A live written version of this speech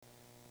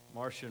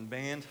Martian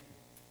band.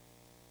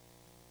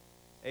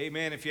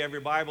 Amen. If you have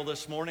your Bible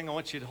this morning, I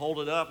want you to hold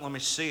it up. Let me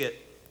see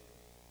it.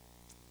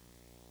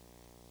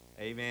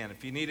 Amen.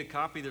 If you need a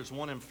copy, there's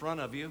one in front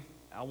of you.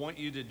 I want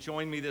you to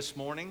join me this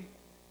morning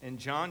in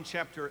John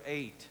chapter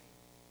 8.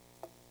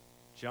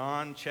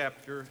 John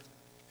chapter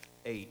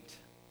 8.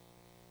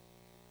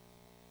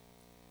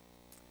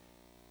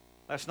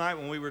 Last night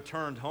when we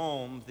returned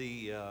home,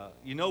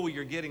 you know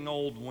you're getting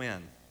old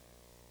when?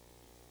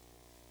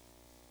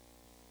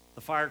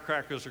 The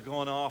firecrackers are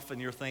going off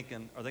and you're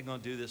thinking, are they going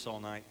to do this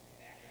all night?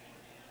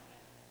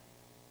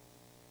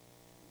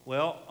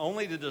 Well,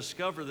 only to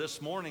discover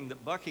this morning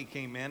that Bucky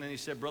came in and he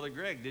said, Brother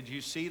Greg, did you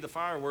see the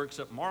fireworks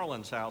at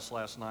Marlon's house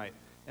last night?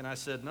 And I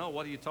said, no,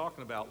 what are you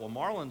talking about? Well,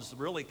 Marlon's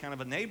really kind of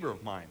a neighbor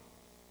of mine.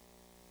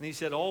 And he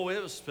said, oh, it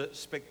was a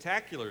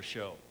spectacular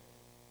show.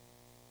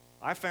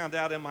 I found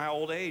out in my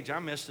old age I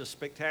missed a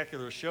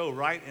spectacular show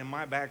right in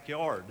my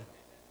backyard.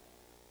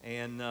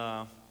 And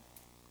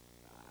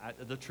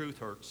the truth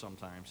hurts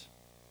sometimes.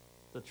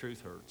 The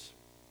truth hurts.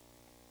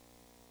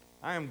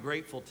 I am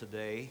grateful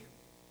today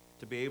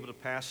to be able to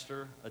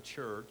pastor a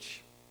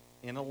church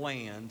in a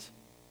land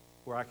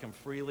where I can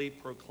freely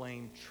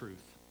proclaim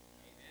truth.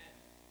 Amen.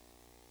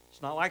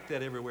 It's not like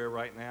that everywhere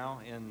right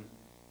now. In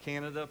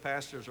Canada,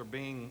 pastors are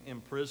being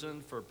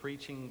imprisoned for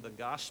preaching the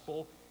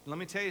gospel. Let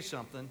me tell you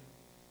something.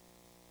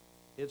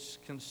 It's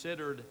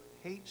considered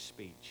hate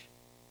speech.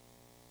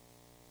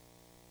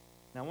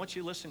 Now, I want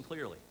you to listen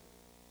clearly.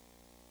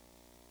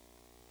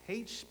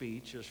 Hate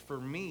speech is for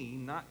me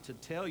not to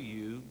tell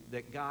you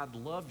that God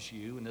loves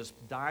you and has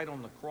died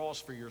on the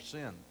cross for your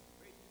sin.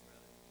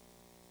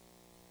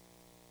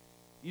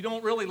 You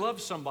don't really love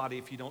somebody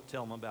if you don't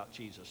tell them about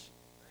Jesus.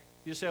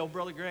 You say, oh,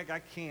 Brother Greg, I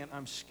can't.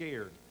 I'm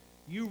scared.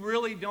 You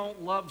really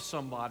don't love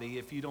somebody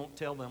if you don't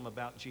tell them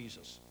about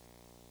Jesus.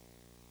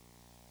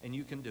 And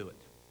you can do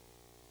it.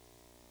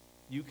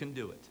 You can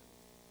do it.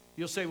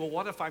 You'll say, well,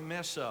 what if I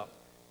mess up?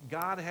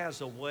 God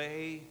has a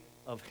way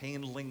of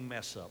handling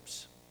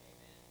mess-ups.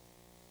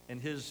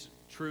 And His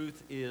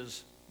truth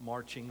is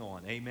marching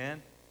on.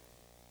 Amen?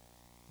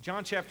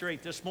 John chapter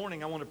 8. This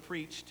morning I want to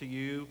preach to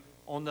you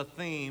on the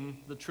theme,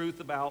 the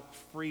truth about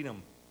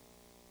freedom.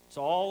 It's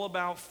all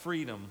about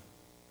freedom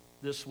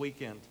this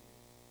weekend.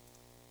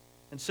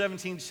 In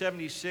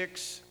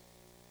 1776,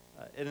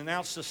 it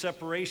announced the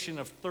separation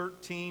of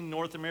 13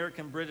 North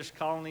American British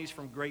colonies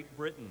from Great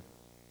Britain.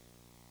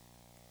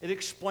 It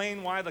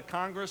explained why the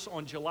Congress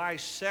on July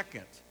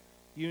 2nd,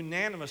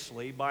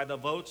 unanimously by the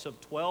votes of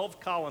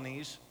 12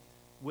 colonies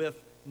with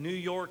New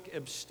York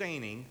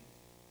abstaining,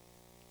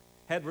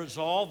 had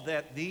resolved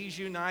that these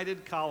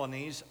united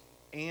colonies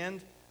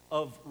and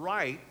of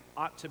right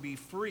ought to be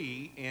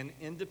free and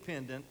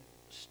independent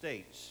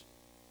states.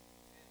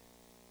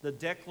 The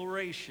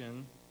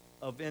Declaration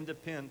of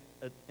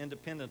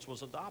Independence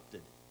was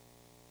adopted.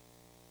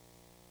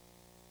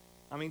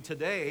 I mean,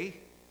 today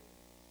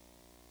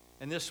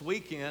and this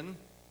weekend,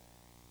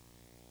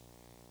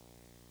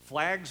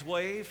 flags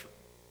wave.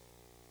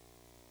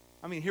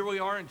 I mean, here we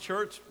are in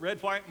church,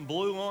 red, white, and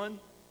blue on.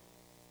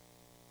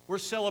 We're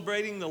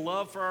celebrating the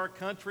love for our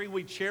country.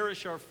 We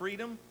cherish our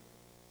freedom.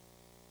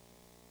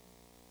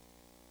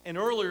 And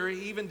earlier,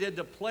 he even did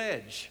the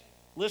pledge.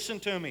 Listen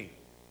to me.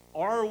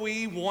 Are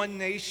we one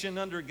nation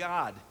under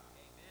God?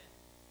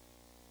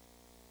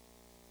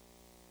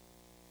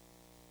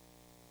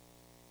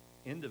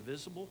 Amen.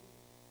 Indivisible?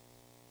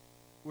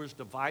 We're as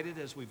divided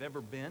as we've ever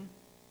been.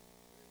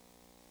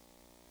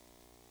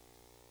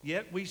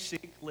 Yet we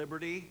seek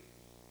liberty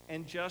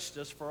and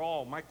justice for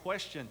all. My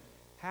question,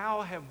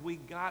 how have we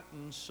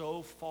gotten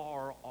so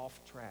far off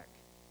track?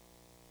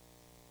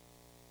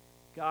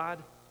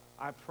 God,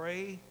 I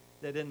pray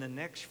that in the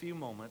next few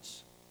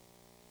moments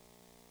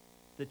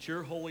that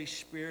your Holy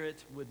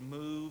Spirit would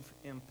move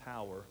in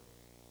power.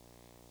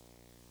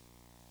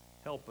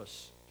 Help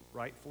us to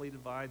rightfully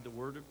divide the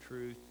word of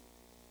truth.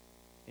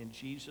 In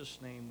Jesus'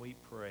 name we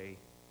pray.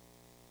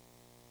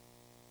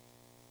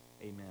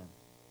 Amen.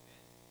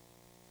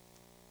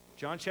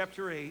 John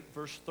chapter 8,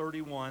 verse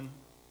 31,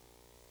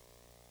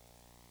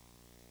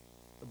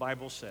 the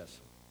Bible says,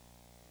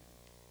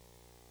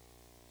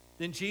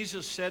 Then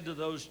Jesus said to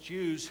those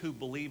Jews who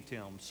believed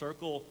him,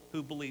 circle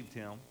who believed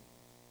him,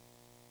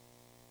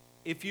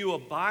 if you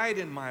abide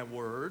in my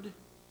word,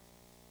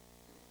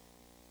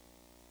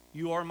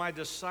 you are my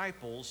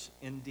disciples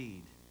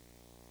indeed.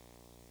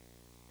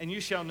 And you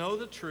shall know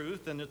the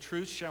truth, and the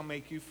truth shall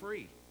make you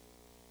free.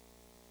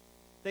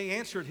 They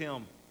answered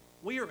him,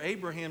 we are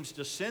Abraham's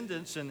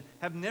descendants and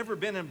have never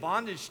been in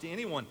bondage to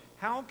anyone.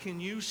 How can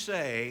you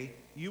say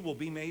you will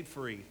be made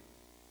free?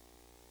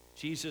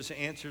 Jesus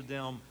answered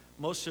them,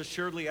 most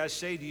assuredly I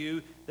say to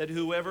you that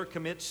whoever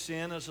commits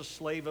sin is a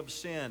slave of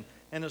sin.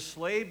 And a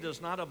slave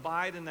does not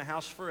abide in the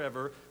house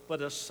forever,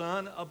 but a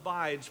son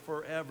abides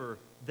forever.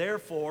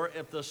 Therefore,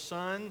 if the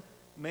Son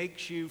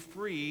makes you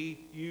free,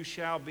 you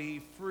shall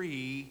be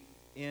free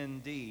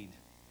indeed.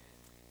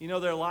 You know,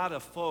 there are a lot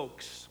of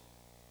folks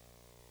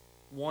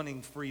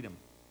wanting freedom.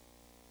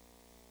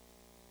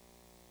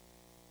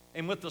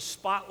 And with the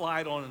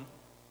spotlight on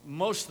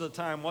most of the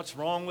time, what's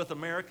wrong with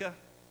America?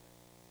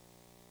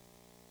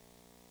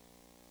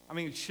 I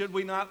mean, should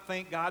we not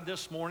thank God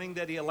this morning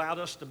that He allowed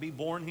us to be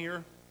born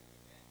here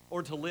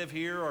or to live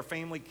here? Our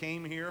family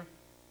came here,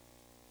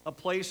 a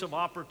place of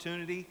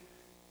opportunity.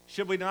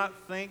 Should we not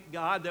thank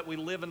God that we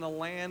live in a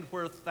land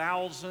where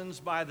thousands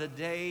by the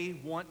day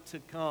want to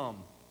come?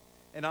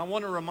 And I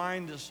want to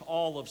remind us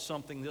all of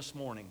something this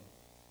morning.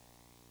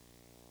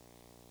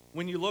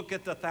 When you look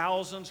at the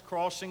thousands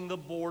crossing the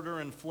border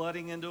and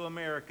flooding into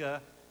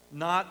America,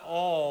 not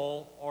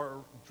all are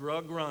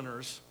drug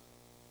runners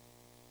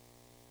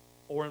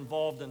or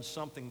involved in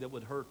something that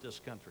would hurt this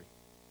country.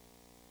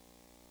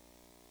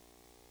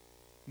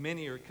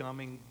 Many are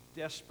coming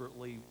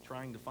desperately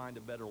trying to find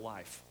a better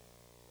life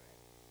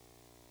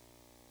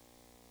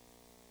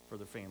for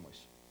their families.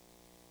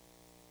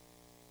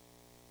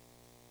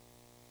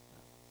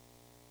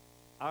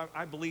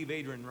 I believe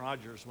Adrian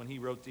Rogers when he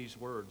wrote these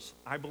words.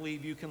 I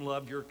believe you can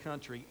love your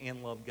country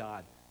and love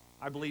God.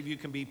 I believe you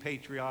can be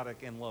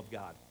patriotic and love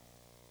God.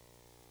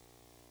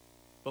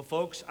 But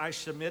folks, I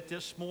submit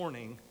this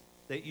morning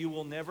that you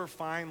will never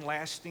find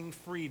lasting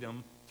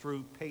freedom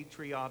through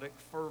patriotic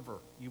fervor.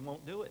 You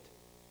won't do it.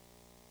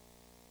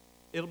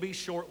 It'll be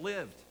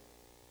short-lived.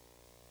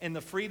 And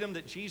the freedom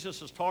that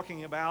Jesus is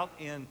talking about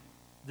in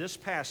this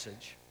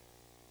passage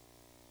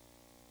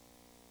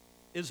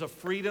is a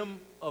freedom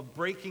of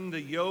breaking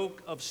the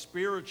yoke of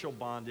spiritual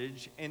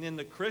bondage. And in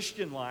the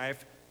Christian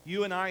life,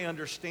 you and I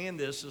understand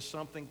this as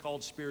something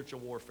called spiritual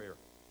warfare.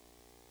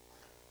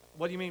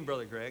 What do you mean,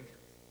 Brother Greg?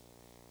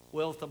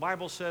 Well, if the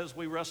Bible says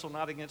we wrestle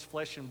not against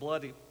flesh and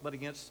blood, but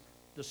against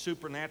the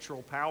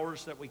supernatural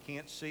powers that we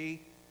can't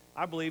see,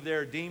 I believe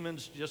there are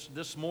demons just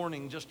this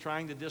morning just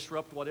trying to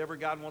disrupt whatever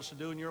God wants to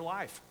do in your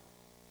life.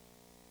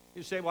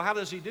 You say, well, how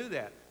does He do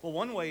that? Well,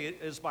 one way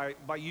is by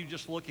you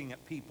just looking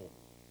at people,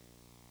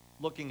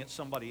 looking at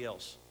somebody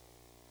else.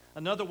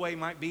 Another way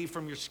might be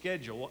from your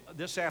schedule.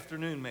 This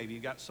afternoon, maybe you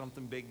got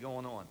something big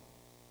going on.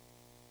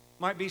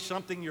 Might be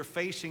something you're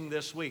facing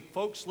this week.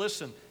 Folks,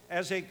 listen,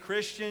 as a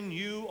Christian,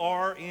 you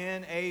are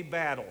in a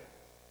battle.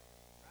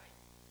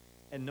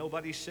 And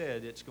nobody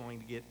said it's going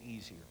to get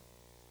easier.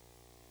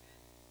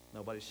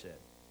 Nobody said.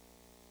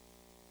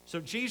 So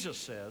Jesus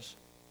says,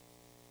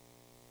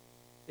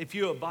 if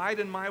you abide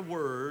in my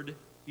word,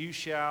 you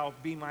shall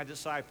be my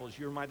disciples.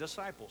 You're my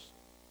disciples.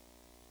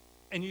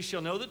 And you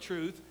shall know the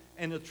truth,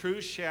 and the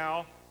truth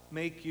shall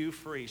make you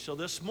free. So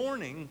this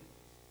morning,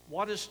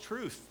 what is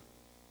truth?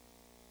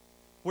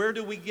 Where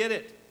do we get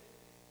it?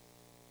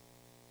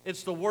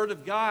 It's the Word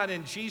of God,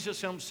 and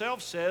Jesus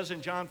Himself says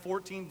in John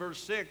 14,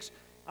 verse 6,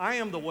 I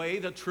am the way,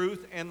 the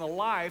truth, and the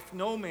life.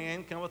 No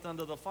man cometh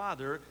unto the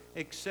Father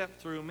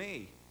except through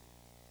me.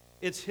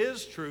 It's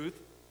His truth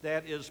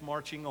that is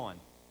marching on.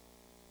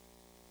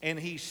 And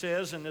He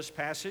says in this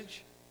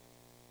passage,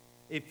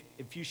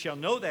 if you shall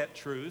know that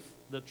truth,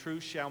 the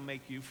truth shall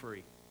make you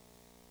free.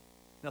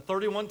 Now,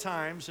 31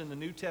 times in the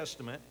New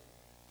Testament,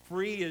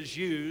 free is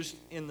used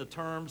in the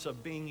terms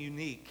of being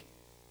unique,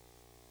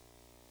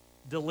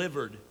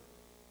 delivered,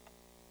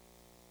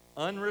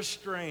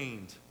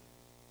 unrestrained,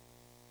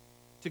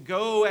 to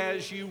go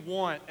as you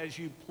want, as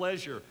you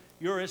pleasure.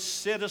 You're a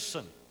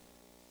citizen,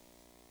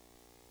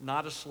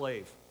 not a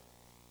slave.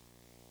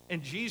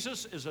 And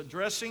Jesus is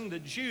addressing the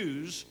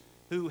Jews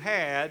who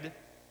had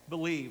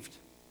believed.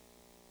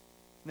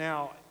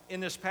 Now, in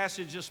this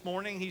passage this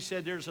morning, he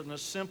said there is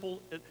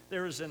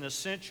an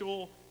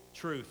essential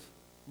truth.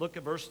 Look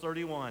at verse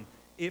 31.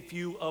 If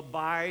you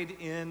abide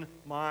in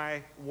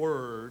my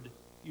word,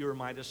 you're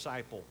my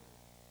disciple.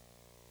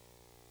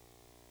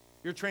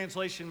 Your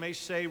translation may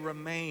say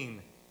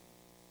remain.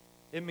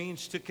 It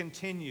means to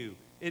continue.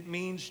 It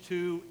means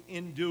to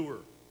endure.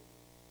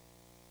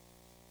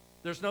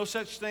 There's no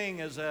such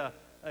thing as a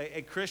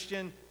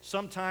Christian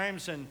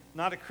sometimes and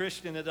not a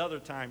Christian at other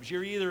times.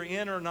 You're either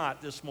in or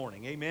not this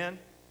morning. Amen?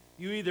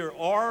 You either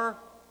are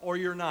or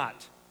you're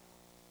not.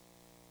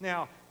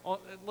 Now,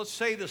 let's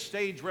say the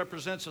stage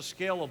represents a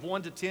scale of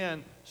 1 to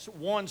 10,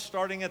 1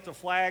 starting at the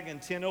flag and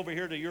 10 over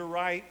here to your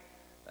right.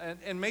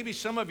 And maybe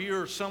some of you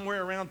are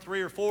somewhere around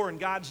 3 or 4 and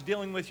God's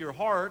dealing with your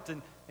heart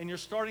and you're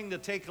starting to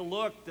take a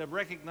look to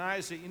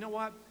recognize that, you know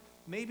what,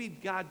 maybe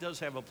God does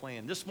have a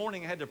plan. This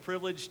morning I had the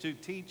privilege to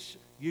teach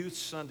youth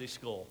Sunday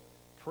school.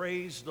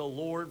 Praise the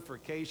Lord for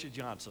Keisha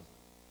Johnson.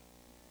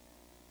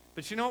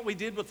 But you know what we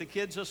did with the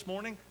kids this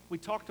morning? We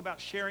talked about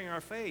sharing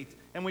our faith,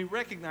 and we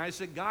recognized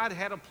that God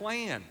had a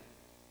plan.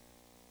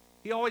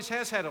 He always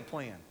has had a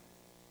plan.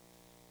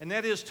 And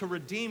that is to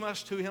redeem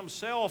us to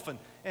Himself.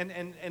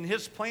 And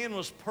His plan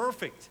was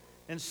perfect,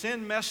 and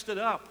sin messed it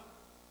up.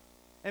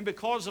 And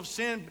because of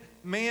sin,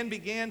 man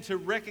began to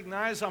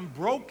recognize, I'm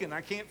broken, I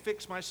can't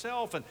fix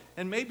myself.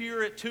 And maybe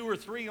you're at 2 or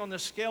 3 on the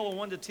scale of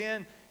 1 to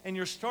 10, and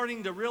you're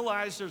starting to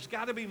realize there's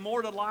got to be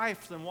more to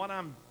life than what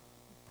I'm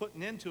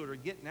putting into it or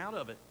getting out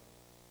of it.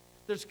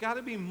 There's got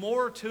to be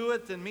more to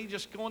it than me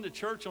just going to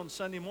church on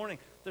Sunday morning.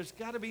 There's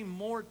got to be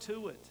more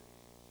to it.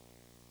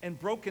 And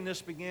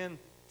brokenness began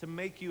to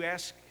make you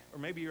ask, or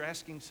maybe you're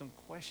asking some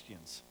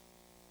questions.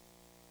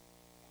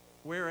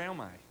 Where am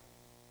I?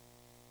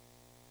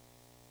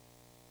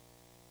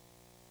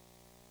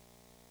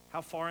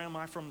 How far am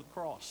I from the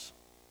cross?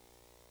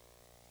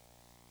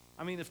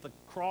 I mean, if the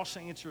cross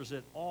answers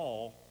it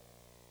all,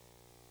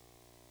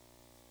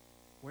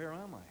 where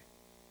am I?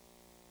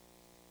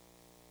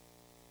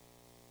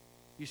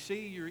 You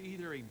see, you're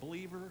either a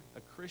believer,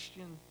 a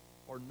Christian,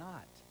 or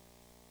not.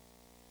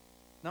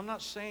 Now, I'm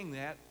not saying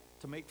that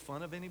to make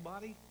fun of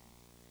anybody.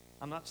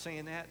 I'm not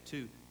saying that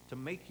to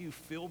make you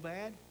feel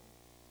bad.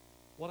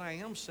 What I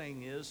am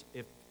saying is,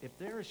 if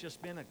there has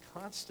just been a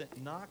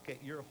constant knock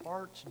at your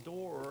heart's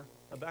door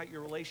about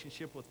your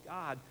relationship with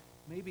God,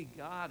 maybe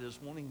God is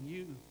wanting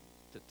you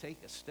to take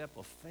a step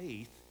of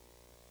faith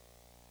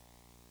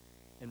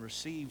and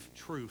receive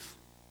truth.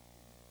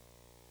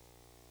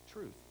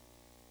 Truth.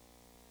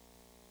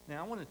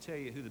 Now, I want to tell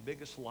you who the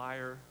biggest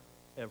liar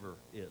ever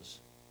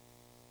is.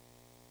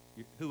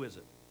 Who is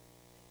it?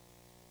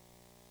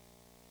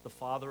 The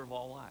father of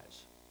all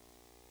lies.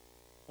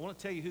 I want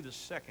to tell you who the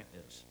second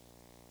is.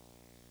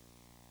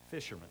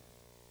 Fishermen.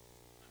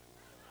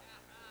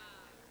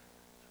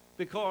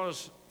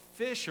 Because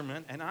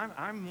fishermen, and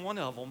I'm one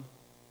of them,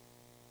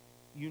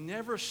 you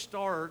never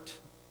start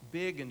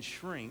big and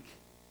shrink.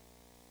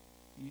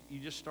 You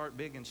just start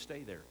big and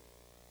stay there.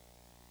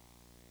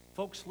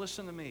 Folks,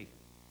 listen to me.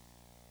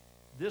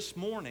 This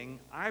morning,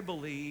 I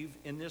believe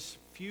in this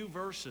few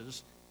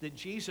verses that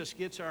Jesus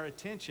gets our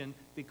attention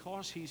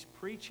because he's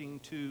preaching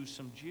to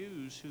some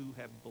Jews who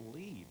have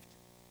believed.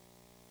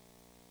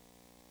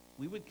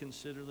 We would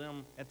consider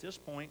them, at this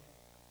point,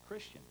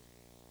 Christian.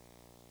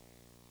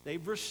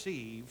 They've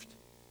received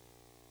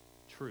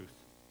truth.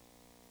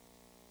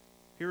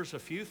 Here's a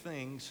few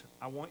things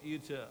I want you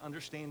to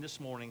understand this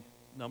morning.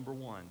 Number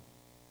one,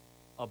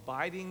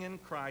 abiding in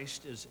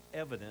Christ is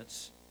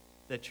evidence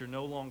that you're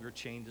no longer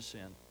chained to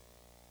sin.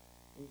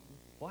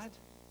 What?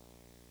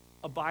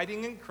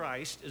 Abiding in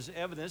Christ is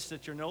evidence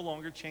that you're no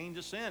longer chained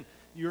to sin.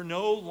 You're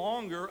no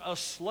longer a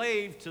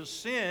slave to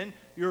sin.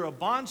 You're a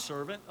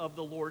bondservant of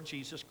the Lord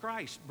Jesus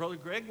Christ. Brother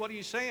Greg, what are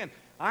you saying?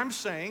 I'm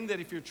saying that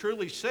if you're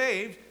truly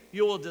saved,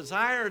 you will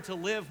desire to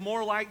live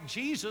more like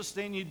Jesus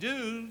than you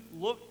do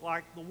look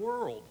like the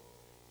world.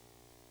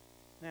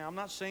 Now, I'm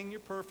not saying you're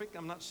perfect.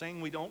 I'm not saying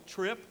we don't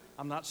trip.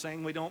 I'm not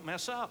saying we don't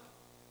mess up.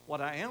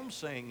 What I am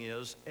saying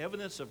is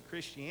evidence of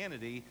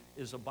Christianity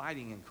is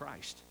abiding in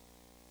Christ.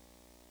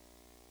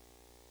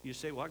 You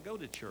say, well, I go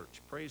to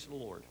church. Praise the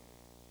Lord.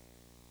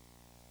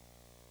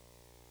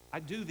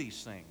 I do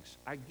these things.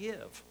 I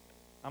give.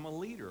 I'm a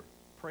leader.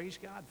 Praise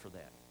God for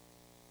that.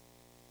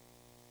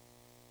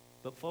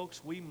 But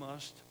folks, we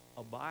must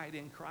abide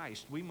in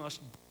Christ. We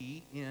must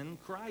be in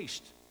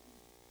Christ.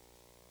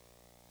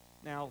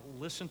 Now,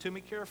 listen to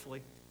me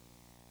carefully.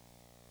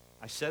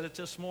 I said it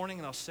this morning,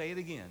 and I'll say it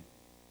again.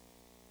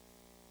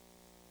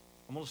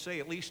 I'm going to say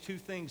at least two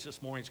things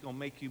this morning that's going to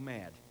make you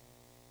mad.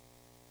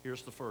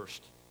 Here's the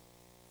first.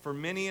 For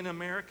many in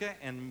America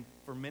and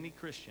for many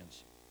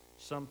Christians,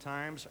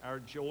 sometimes our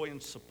joy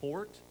and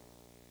support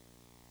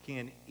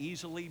can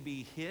easily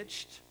be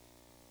hitched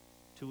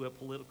to a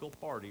political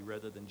party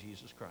rather than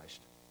Jesus Christ.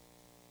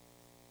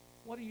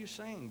 What are you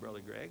saying,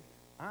 Brother Greg?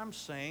 I'm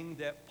saying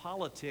that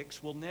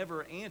politics will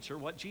never answer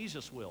what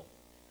Jesus will.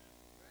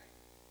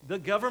 The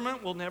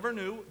government will never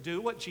do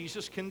what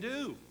Jesus can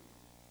do.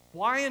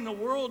 Why in the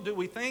world do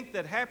we think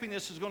that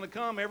happiness is going to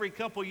come every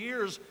couple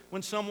years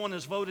when someone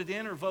is voted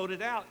in or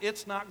voted out?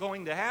 It's not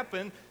going to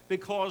happen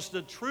because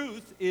the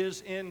truth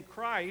is in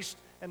Christ,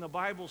 and the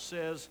Bible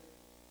says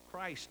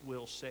Christ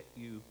will set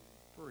you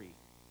free.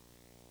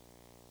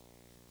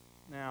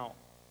 Now,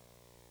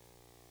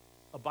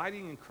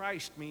 abiding in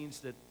Christ means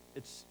that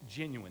it's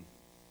genuine,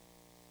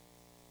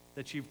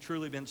 that you've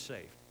truly been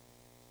saved.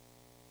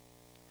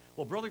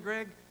 Well, Brother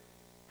Greg,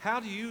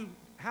 how do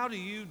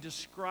you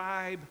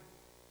describe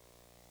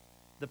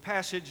the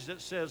passage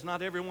that says,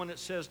 not everyone that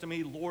says to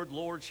me, Lord,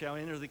 Lord, shall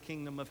enter the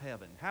kingdom of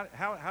heaven?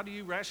 How do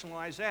you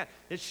rationalize that?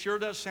 It sure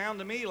does sound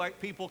to me like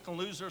people can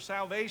lose their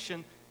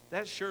salvation.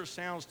 That sure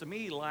sounds to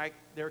me like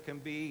there can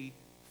be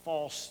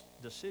false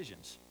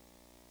decisions.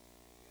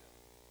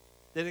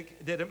 That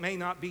it may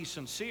not be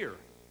sincere.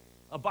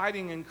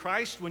 Abiding in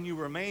Christ, when you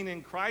remain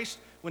in Christ,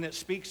 when it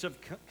speaks of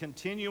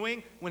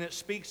continuing, when it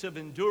speaks of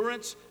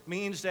endurance,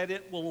 means that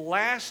it will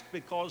last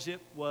because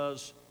it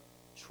was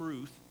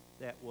truth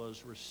that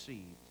was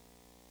received.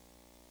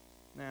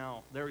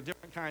 Now, there are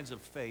different kinds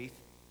of faith.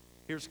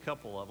 Here's a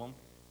couple of them.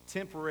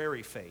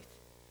 Temporary faith.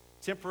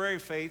 Temporary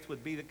faith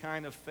would be the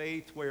kind of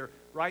faith where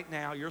right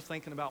now you're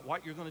thinking about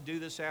what you're going to do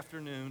this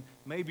afternoon.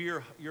 Maybe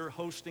you're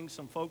hosting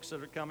some folks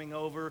that are coming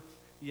over,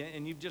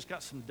 and you've just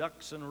got some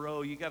ducks in a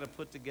row you got to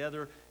put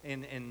together,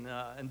 and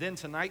then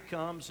tonight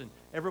comes and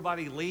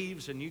everybody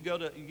leaves and you're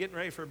getting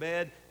ready for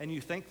bed and you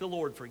thank the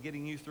Lord for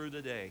getting you through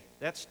the day.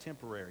 That's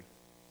temporary.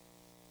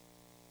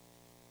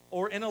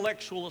 Or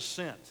intellectual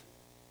assent.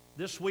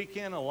 This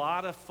weekend, a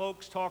lot of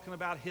folks talking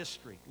about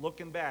history,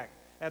 looking back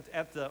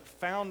at the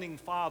founding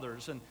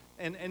fathers.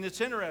 And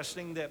it's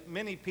interesting that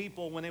many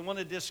people, when they want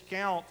to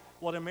discount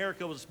what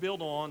America was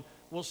built on,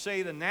 will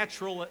say the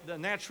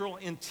natural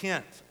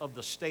intent of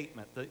the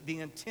statement, the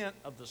intent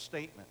of the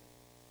statement.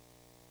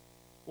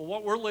 Well,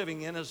 what we're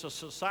living in is a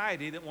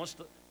society that wants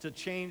to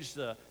change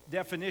the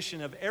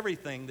definition of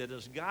everything that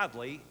is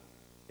godly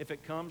if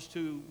it comes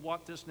to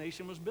what this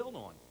nation was built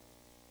on.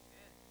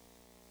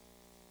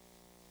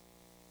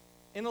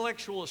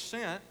 Intellectual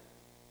assent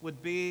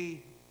would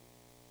be,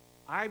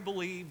 I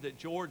believe that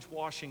George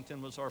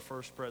Washington was our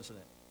first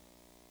president,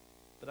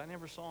 but I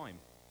never saw him.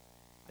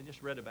 I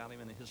just read about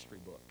him in a history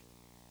book.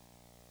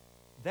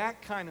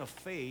 That kind of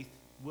faith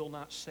will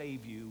not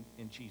save you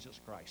in Jesus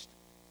Christ.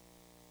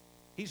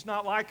 He's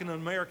not like an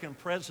American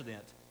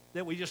president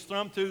that we just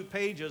thumb through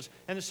pages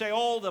and say,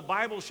 oh, the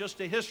Bible's just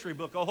a history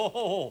book.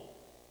 Oh,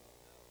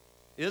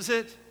 is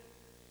it?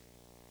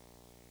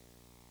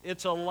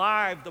 It's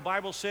alive. The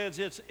Bible says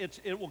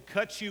it will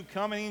cut you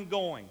coming and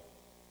going.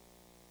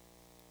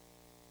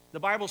 The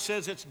Bible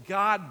says it's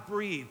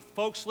God-breathed.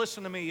 Folks,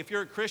 listen to me. If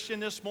you're a Christian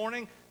this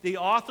morning, the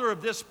author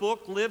of this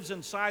book lives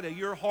inside of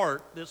your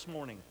heart this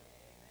morning.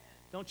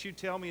 Don't you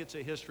tell me it's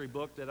a history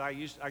book that I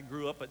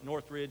grew up at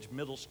Northridge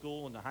Middle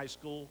School and the high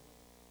school.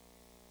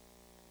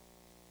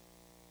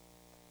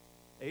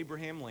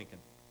 Abraham Lincoln.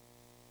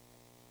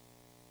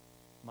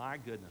 My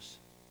goodness.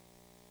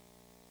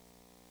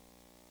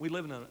 We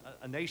live in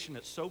a nation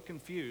that's so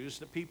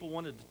confused that people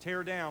wanted to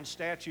tear down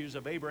statues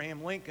of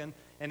Abraham Lincoln,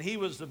 and he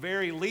was the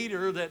very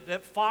leader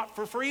that fought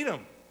for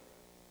freedom.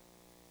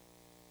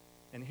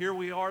 And here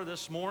we are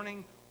this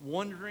morning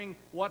wondering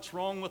what's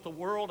wrong with the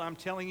world. I'm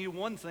telling you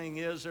one thing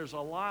is there's a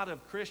lot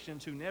of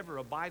Christians who never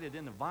abided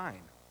in the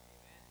vine.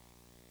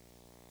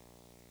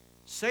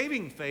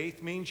 Saving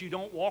faith means you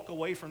don't walk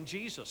away from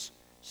Jesus.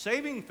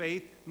 Saving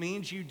faith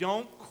means you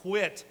don't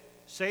quit.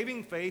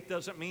 Saving faith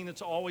doesn't mean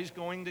it's always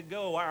going to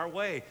go our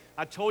way.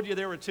 I told you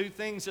there were two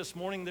things this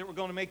morning that were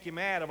going to make you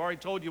mad. I've already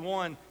told you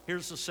one.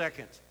 Here's the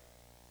second.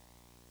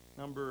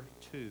 Number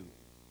two.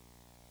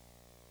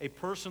 A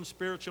person's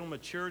spiritual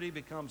maturity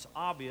becomes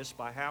obvious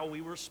by how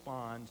we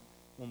respond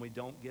when we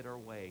don't get our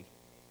way.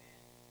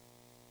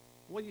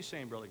 What are you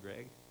saying, Brother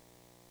Greg?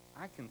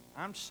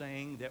 I'm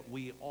saying that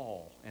we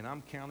all, and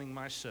I'm counting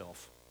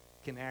myself,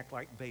 can act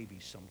like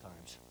babies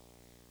sometimes.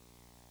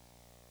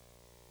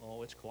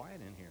 Oh, it's quiet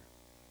in here.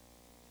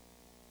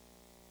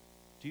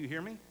 Do you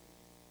hear me?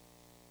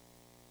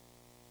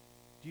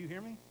 Do you hear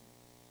me?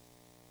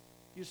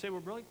 You say, well,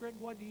 Brother Greg,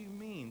 what do you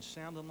mean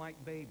sounding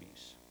like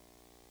babies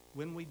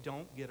when we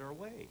don't get our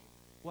way?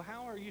 Well,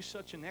 how are you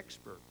such an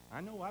expert?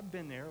 I know I've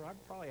been there.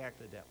 I've probably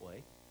acted that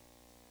way.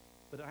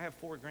 But I have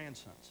 4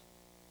 grandsons.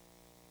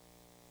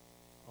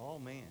 Oh,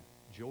 man.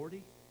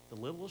 Jordy, the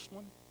littlest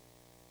one,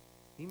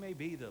 he may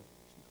be the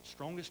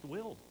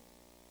strongest-willed.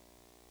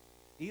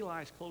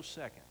 Eli's close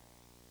second.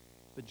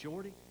 But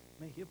Jordy,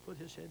 man, he'll put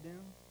his head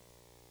down.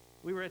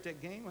 We were at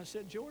that game. I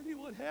said, Jordy,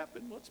 what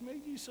happened? What's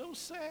made you so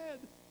sad?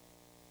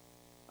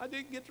 I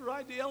didn't get to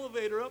ride the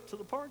elevator up to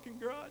the parking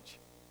garage.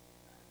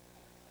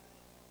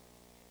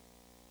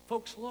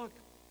 Folks, look,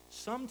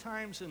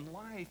 sometimes in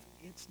life,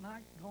 it's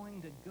not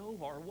going to go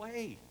our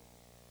way.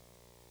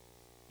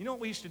 You know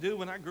what we used to do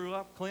when I grew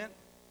up, Clint?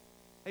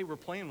 Hey, we're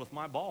playing with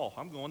my ball.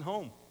 I'm going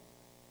home.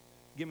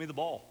 Give me the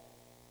ball.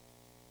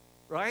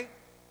 Right?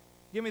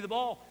 Give me the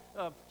ball.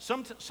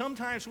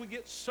 Sometimes we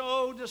get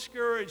so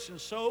discouraged and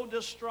so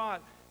distraught.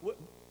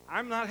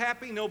 I'm not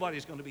happy.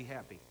 Nobody's going to be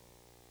happy.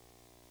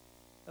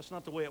 That's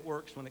not the way it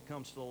works when it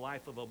comes to the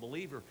life of a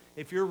believer.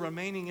 If you're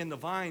remaining in the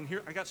vine,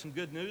 here, I got some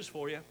good news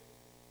for you.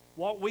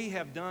 What we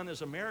have done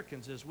as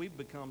Americans is we've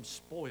become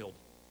spoiled.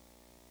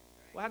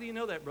 Well, how do you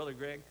know that, Brother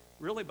Greg?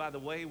 Really by the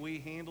way we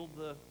handled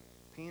the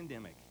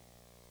pandemic.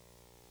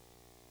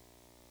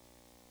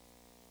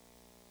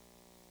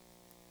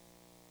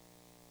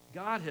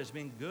 God has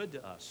been good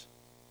to us.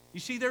 You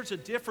see, there's a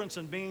difference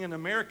in being an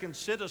American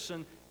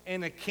citizen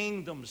and a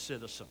kingdom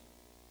citizen.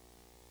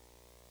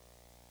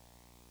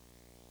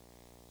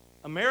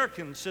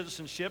 American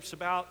citizenship's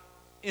about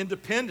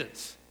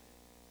independence.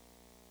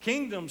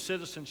 Kingdom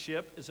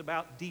citizenship is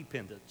about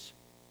dependence.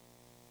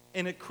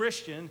 And a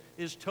Christian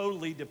is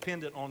totally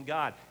dependent on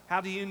God.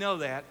 How do you know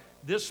that?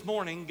 This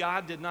morning,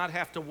 God did not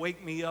have to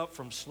wake me up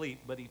from sleep,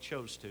 but He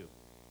chose to.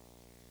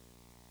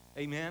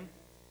 Amen?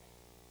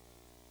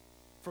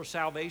 For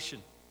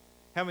salvation.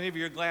 How many of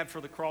you are glad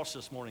for the cross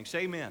this morning?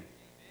 Say amen. Amen.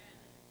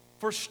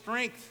 For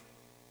strength.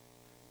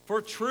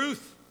 For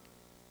truth.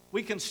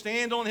 We can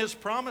stand on His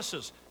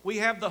promises. We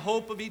have the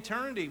hope of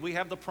eternity. We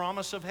have the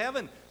promise of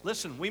heaven.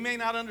 Listen, we may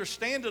not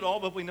understand it all,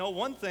 but we know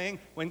one thing.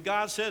 When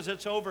God says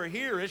it's over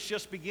here, it's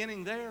just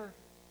beginning there.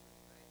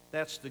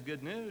 That's the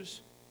good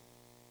news.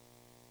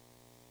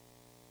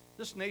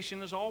 This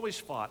nation has always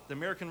fought. The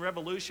American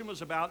Revolution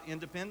was about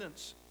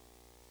independence.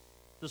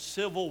 The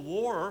Civil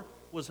War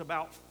was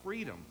about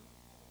freedom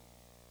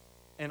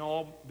and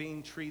all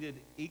being treated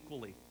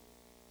equally.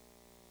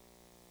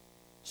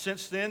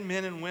 Since then,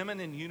 men and women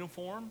in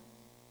uniform.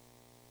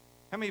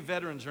 How many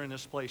veterans are in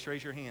this place?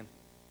 Raise your hand.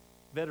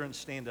 Veterans,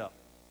 stand up.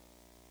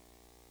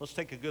 Let's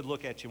take a good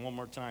look at you one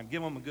more time.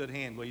 Give them a good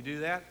hand. Will you do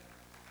that?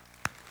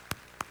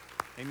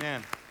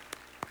 Amen.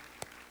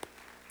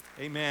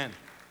 Amen.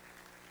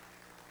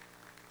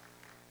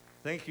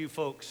 Thank you,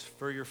 folks,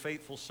 for your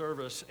faithful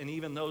service, and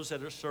even those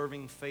that are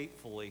serving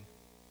faithfully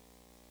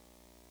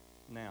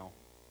now.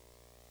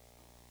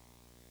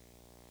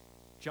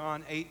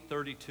 John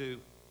 8:32,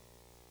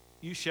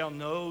 you shall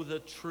know the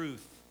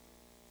truth,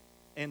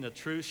 and the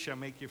truth shall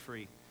make you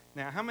free.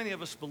 Now, how many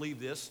of us believe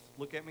this?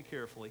 Look at me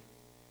carefully.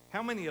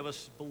 How many of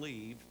us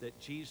believe that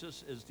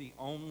Jesus is the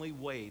only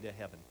way to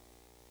heaven?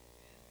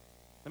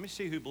 Let me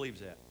see who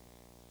believes that.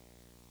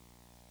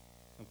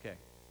 Okay,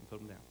 put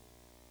them down.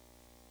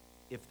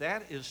 If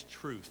that is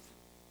truth,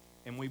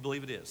 and we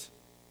believe it is,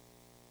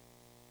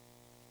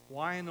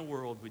 why in the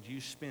world would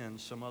you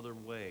spend some other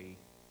way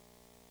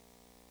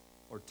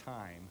or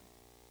time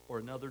or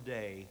another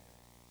day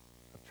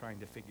of trying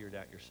to figure it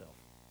out yourself?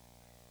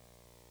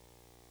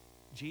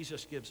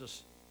 Jesus gives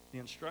us the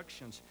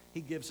instructions.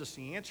 He gives us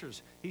the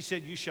answers. He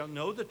said, you shall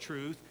know the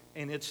truth,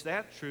 and it's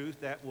that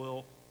truth that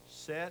will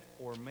set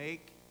or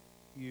make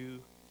you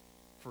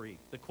free.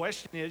 The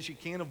question is, you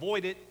can't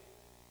avoid it,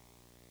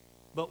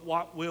 but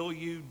what will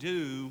you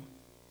do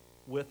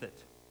with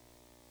it?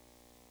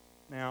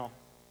 Now,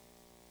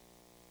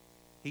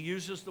 he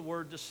uses the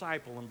word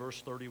disciple in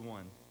verse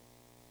 31.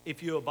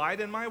 If you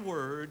abide in my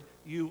word,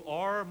 you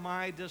are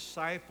my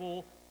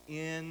disciple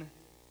indeed.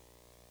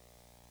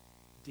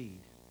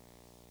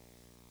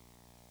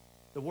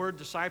 The word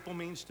disciple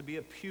means to be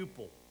a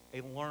pupil, a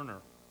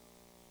learner.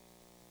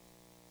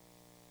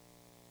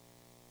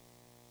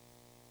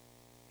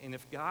 And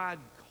if God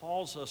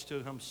calls us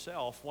to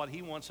himself, what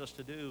he wants us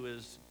to do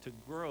is to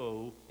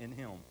grow in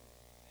him,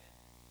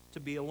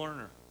 to be a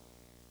learner.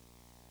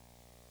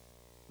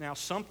 Now,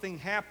 something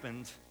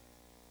happened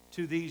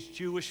to these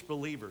Jewish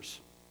believers.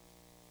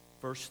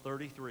 Verse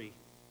 33.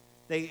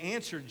 They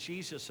answered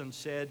Jesus and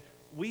said,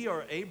 we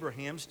are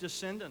Abraham's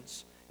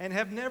descendants and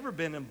have never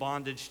been in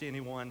bondage to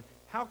anyone.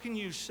 How can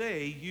you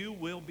say you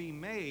will be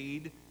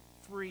made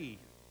free?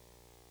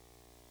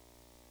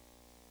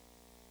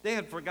 They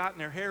had forgotten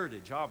their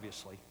heritage,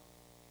 obviously.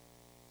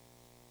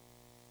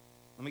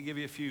 Let me give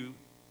you a few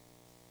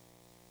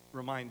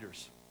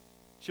reminders.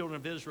 Children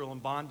of Israel in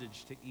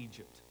bondage to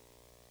Egypt.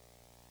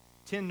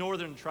 10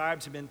 northern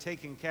tribes have been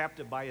taken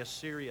captive by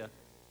Assyria.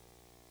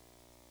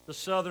 The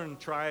southern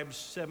tribes,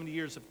 70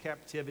 years of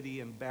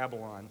captivity in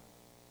Babylon.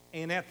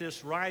 And at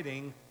this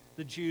writing,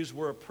 the Jews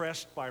were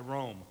oppressed by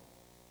Rome.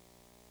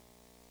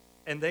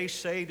 And they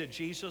say to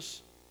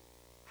Jesus,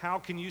 how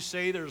can you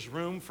say there's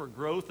room for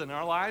growth in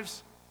our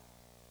lives?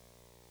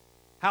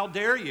 How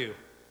dare you?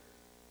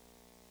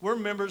 We're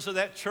members of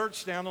that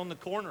church down on the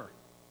corner.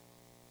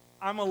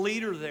 I'm a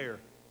leader there.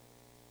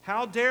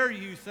 How dare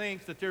you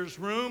think that there's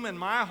room in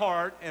my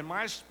heart and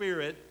my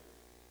spirit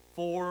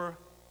for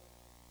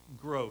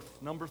growth?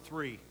 Number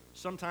 3,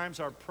 sometimes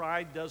our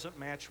pride doesn't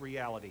match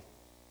reality.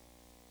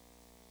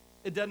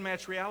 It doesn't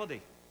match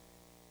reality.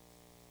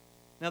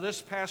 Now, this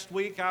past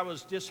week, I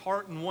was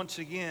disheartened once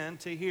again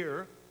to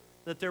hear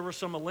that there were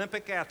some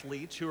Olympic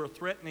athletes who are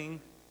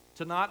threatening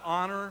to not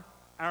honor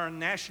our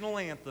national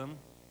anthem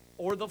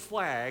or the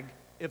flag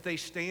if they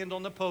stand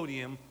on the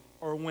podium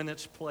or when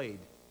it's played.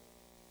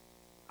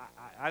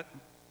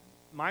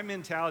 My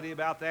mentality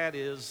about that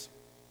is,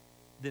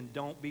 then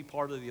don't be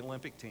part of the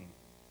Olympic team.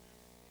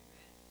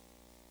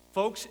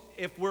 Folks,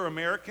 if we're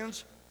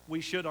Americans,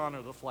 we should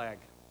honor the flag.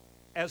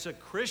 As a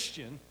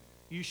Christian,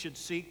 you should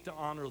seek to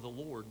honor the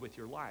Lord with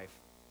your life.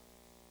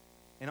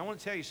 And I want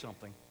to tell you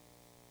something.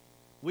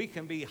 We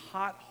can be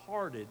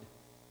hot-hearted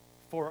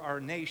for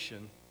our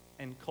nation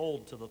and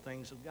cold to the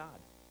things of God.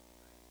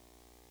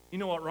 You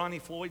know what Ronnie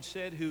Floyd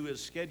said, who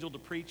is scheduled to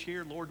preach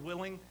here, Lord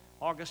willing,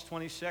 August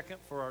 22nd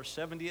for our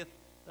 70th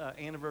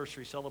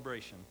anniversary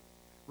celebration.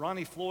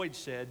 Ronnie Floyd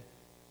said,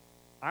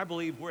 I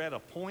believe we're at a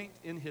point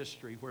in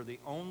history where the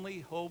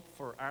only hope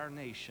for our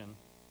nation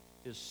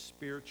is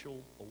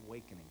spiritual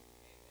awakening.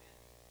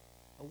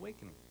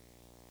 Awakening.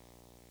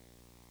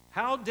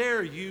 How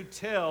dare you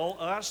tell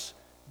us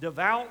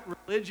devout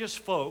religious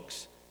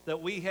folks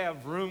that we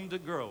have room to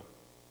grow?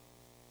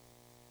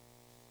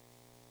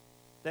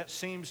 That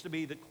seems to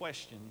be the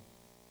question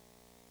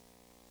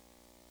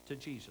to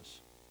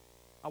Jesus.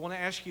 I want to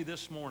ask you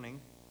this morning,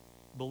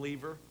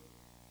 believer,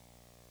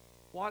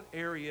 what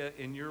area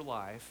in your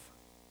life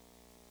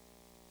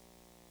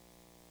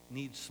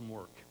needs some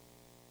work?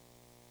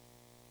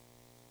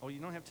 Oh, you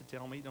don't have to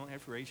tell me. You don't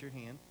have to raise your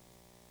hand.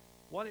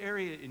 What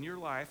area in your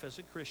life as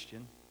a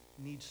Christian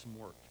needs some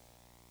work?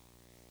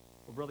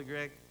 Well, Brother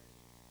Greg,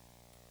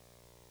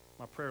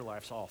 my prayer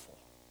life's awful.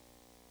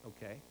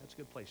 Okay, that's a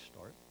good place to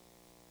start.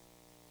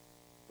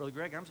 Brother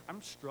Greg,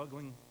 I'm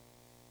struggling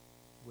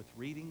with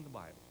reading the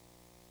Bible.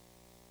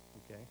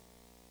 Okay?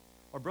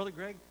 Or Brother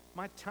Greg,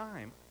 my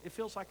time, it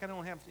feels like I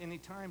don't have any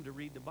time to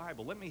read the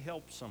Bible. Let me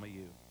help some of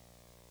you.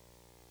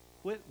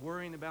 Quit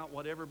worrying about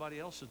what everybody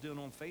else is doing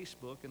on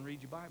Facebook and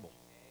read your Bible.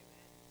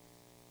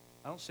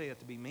 I don't say that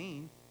to be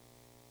mean.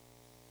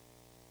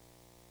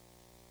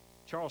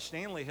 Charles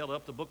Stanley held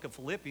up the book of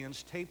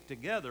Philippians taped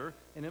together,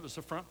 and it was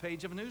the front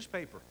page of a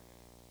newspaper.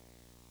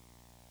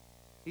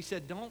 He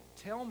said, don't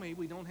tell me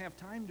we don't have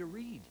time to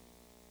read.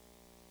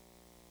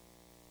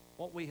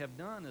 what we have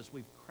done is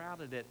we've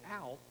crowded it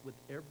out with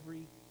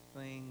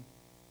everything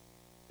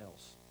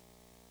else.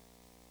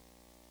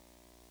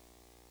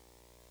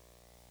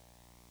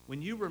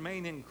 When you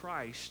remain in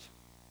Christ,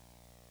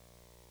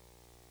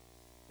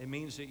 it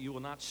means that you will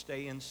not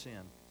stay in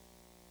sin.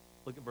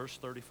 Look at verse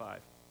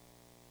 35.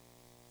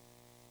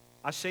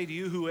 I say to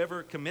you,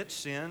 whoever commits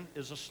sin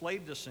is a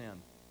slave to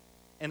sin.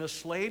 And a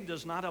slave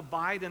does not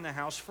abide in the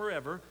house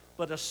forever,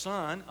 but a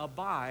son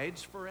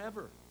abides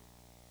forever.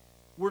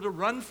 We're to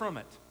run from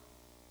it.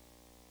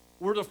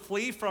 We're to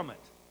flee from it.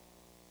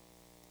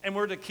 And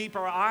we're to keep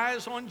our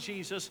eyes on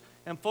Jesus.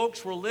 And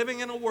folks, we're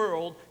living in a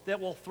world that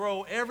will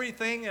throw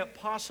everything it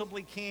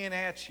possibly can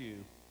at you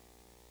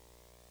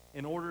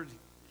in order to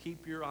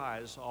keep your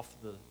eyes off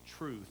the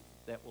truth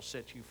that will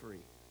set you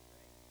free.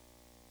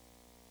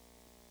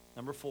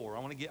 Number 4, I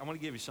want to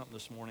give you something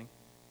this morning.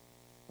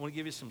 I want to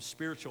give you some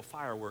spiritual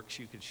fireworks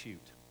you can shoot.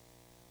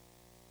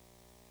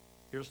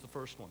 Here's the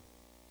first one.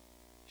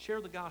 Share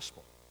the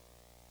gospel.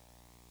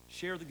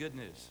 Share the good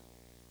news.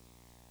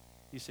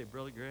 You say,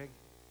 Brother Greg,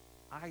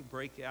 I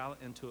break out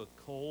into a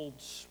cold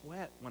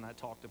sweat when I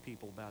talk to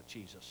people about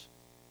Jesus.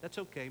 That's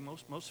okay.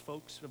 Most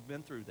folks have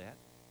been through that.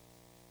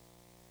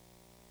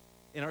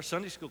 In our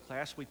Sunday school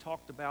class, we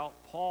talked about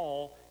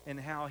Paul and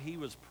how he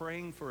was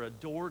praying for a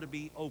door to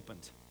be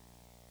opened.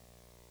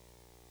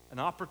 An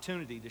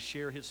opportunity to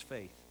share his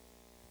faith.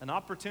 An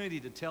opportunity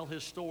to tell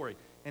his story.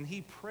 And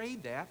he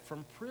prayed that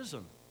from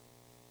prison,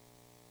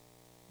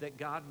 that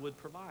God would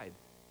provide.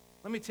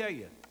 Let me tell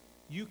you,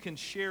 you can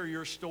share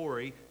your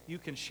story, you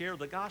can share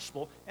the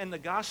gospel, and the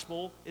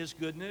gospel is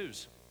good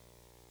news.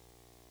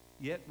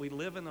 Yet we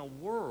live in a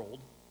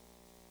world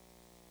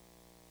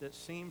that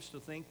seems to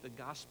think the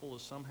gospel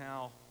is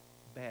somehow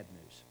bad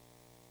news.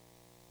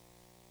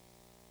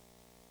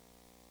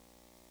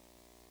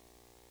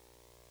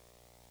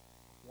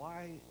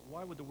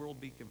 Why would the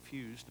world be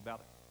confused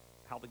about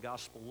how the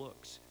gospel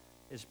looks?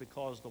 It's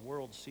because the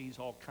world sees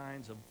all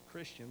kinds of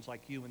Christians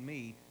like you and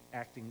me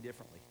acting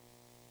differently.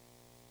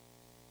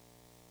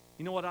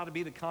 You know what ought to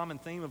be the common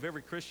theme of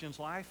every Christian's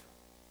life?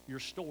 Your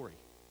story.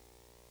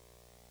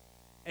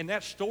 And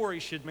that story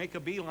should make a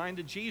beeline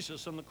to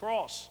Jesus on the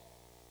cross.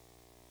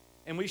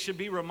 And we should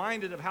be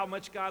reminded of how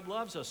much God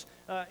loves us.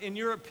 In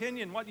your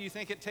opinion, what do you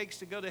think it takes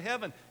to go to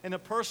heaven? And a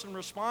person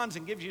responds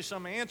and gives you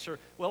some answer.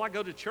 Well, I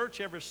go to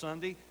church every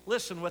Sunday.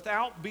 Listen,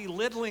 without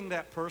belittling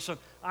that person,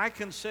 I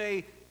can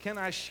say, can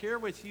I share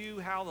with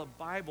you how the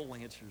Bible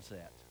answers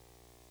that?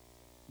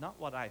 Not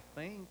what I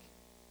think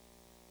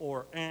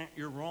or,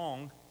 you're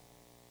wrong.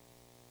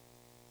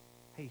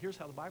 Hey, here's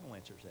how the Bible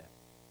answers that.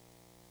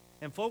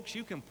 And folks,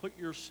 you can put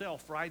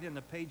yourself right in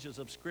the pages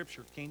of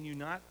Scripture, can you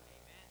not?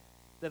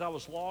 That I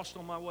was lost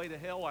on my way to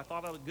hell. I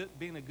thought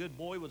being a good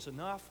boy was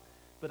enough.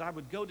 But I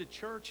would go to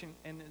church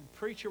and the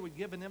preacher would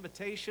give an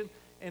invitation.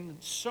 And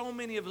so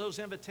many of those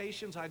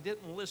invitations I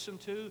didn't listen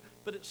to.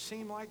 But it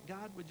seemed like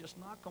God would just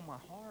knock on my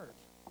heart.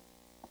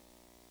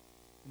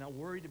 And I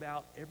worried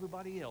about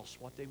everybody else,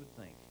 what they would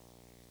think.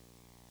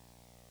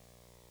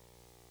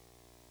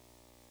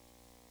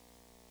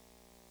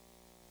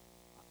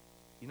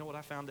 You know what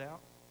I found out?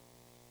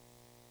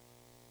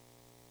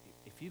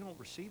 If you don't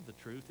receive the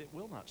truth, it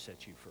will not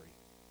set you free.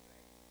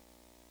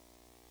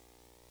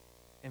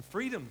 And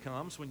freedom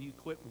comes when you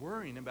quit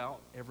worrying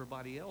about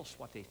everybody else,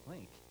 what they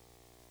think.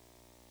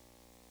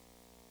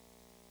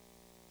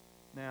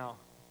 Now,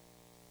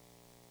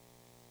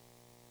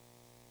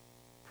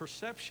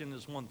 perception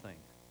is one thing,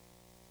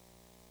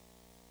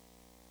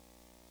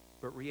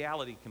 but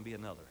reality can be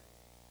another.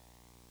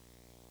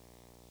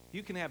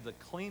 You can have the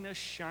cleanest,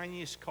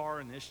 shiniest car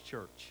in this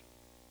church.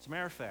 As a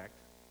matter of fact,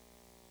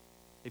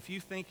 if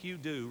you think you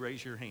do,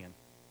 raise your hand.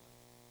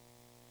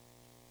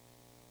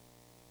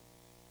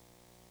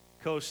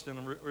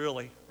 Coasting,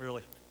 really.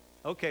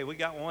 Okay, we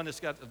got one that's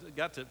got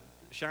the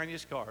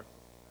shiniest car.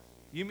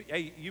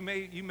 You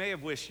may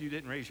have wished you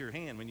didn't raise your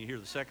hand when you hear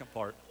the second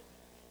part.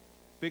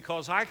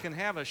 Because I can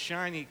have a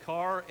shiny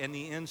car and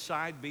the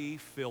inside be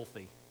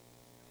filthy.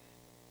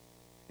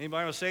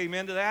 Anybody want to say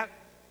amen to that?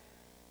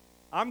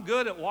 I'm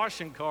good at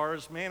washing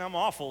cars. Man, I'm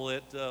awful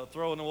at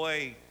throwing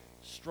away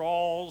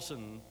straws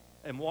and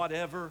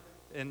whatever.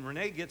 And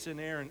Renee gets in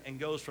there and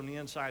goes from the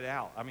inside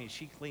out. I mean,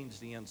 she cleans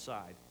the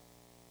inside.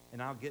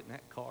 And I'll get in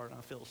that car and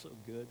I feel so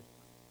good.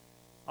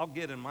 I'll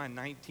get in my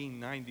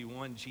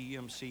 1991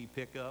 GMC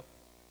pickup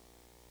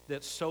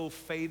that's so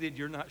faded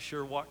you're not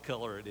sure what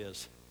color it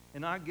is.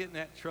 And I get in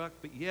that truck,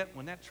 but yet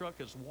when that truck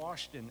is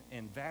washed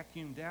and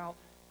vacuumed out,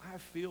 I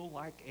feel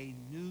like a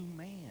new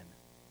man.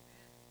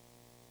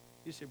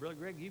 You say, Brother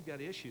Greg, you've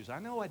got issues. I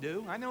know I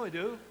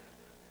do.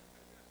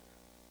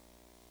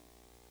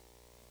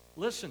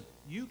 Listen,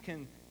 you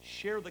can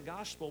share the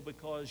gospel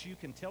because you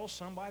can tell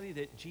somebody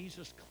that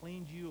Jesus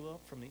cleaned you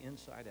up from the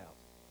inside out.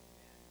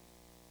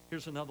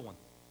 Here's another one.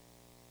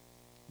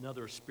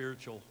 Another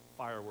spiritual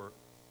firework.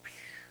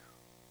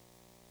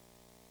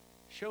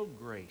 Show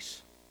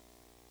grace.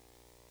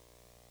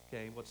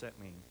 Okay, what's that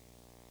mean?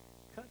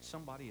 Cut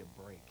somebody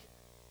a break.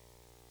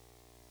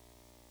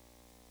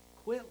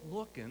 Quit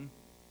looking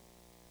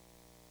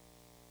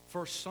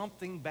for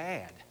something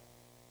bad.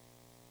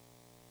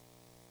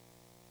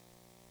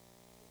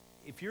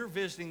 If you're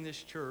visiting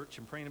this church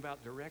and praying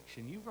about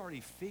direction, you've already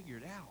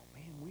figured out,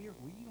 man, we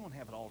don't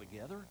have it all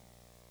together.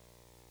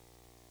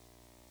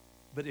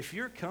 But if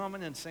you're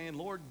coming and saying,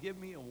 Lord, give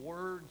me a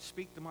word,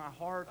 speak to my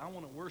heart, I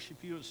want to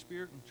worship you in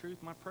spirit and truth,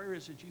 my prayer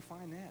is that you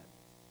find that.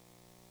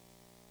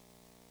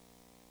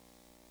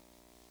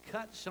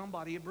 Cut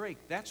somebody a break.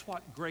 That's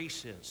what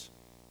grace is.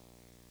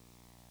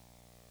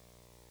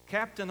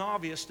 Captain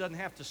Obvious doesn't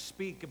have to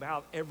speak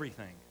about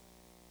everything.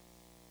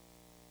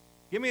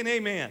 Give me an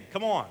amen.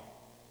 Come on.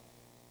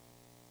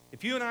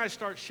 If you and I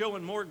start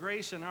showing more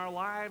grace in our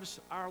lives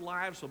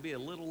will be a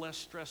little less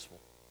stressful.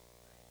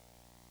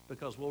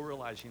 Because we'll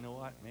realize, you know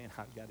what, man,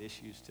 I've got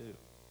issues too.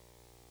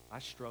 I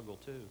struggle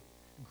too.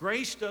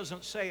 Grace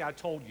doesn't say, I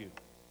told you.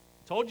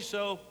 I told you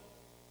so.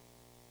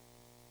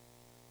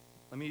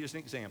 Let me use an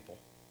example.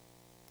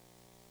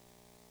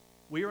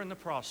 We are in the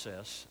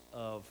process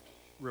of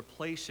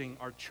replacing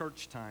our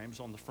church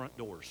times on the front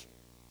doors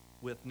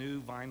with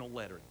new vinyl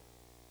lettering.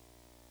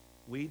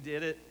 We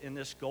did it in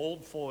this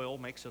gold foil,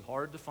 makes it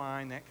hard to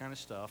find, that kind of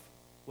stuff.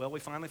 Well, we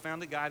finally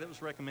found a guy that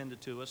was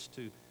recommended to us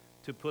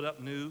to put up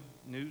new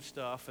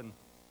stuff,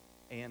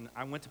 and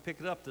I went to pick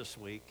it up this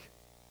week,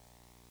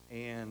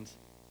 and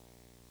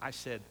I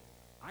said,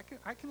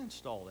 I can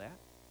install that.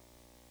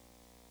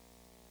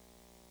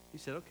 He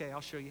said, okay,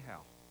 I'll show you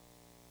how.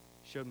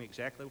 Showed me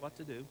exactly what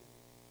to do.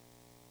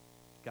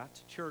 Got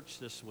to church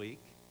this week,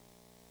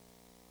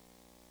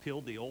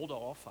 peeled the old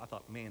off. I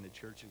thought, man, the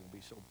church is going to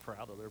be so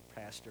proud of their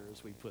pastor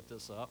as we put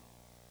this up.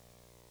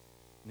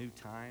 New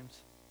times.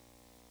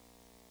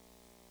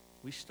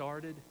 We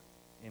started,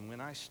 and when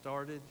I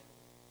started,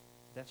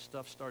 that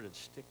stuff started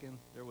sticking.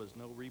 There was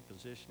no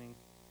repositioning,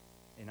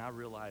 and I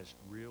realized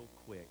real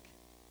quick,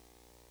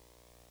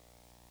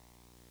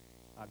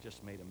 I've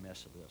just made a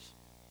mess of this.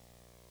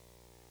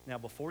 Now,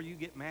 before you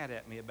get mad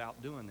at me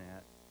about doing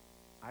that,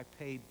 I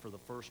paid for the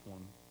first one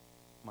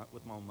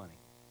with my own money.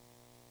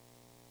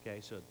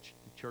 Okay, so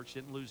the church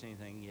didn't lose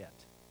anything yet.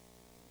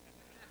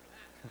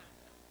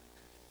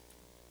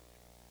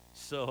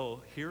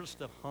 So here's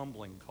the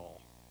humbling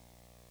call.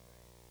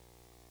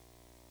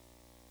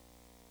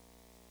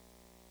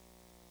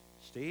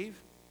 Steve,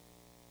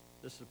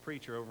 this is a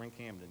preacher over in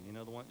Camden. You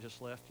know the one that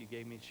just left? You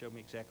showed me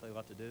exactly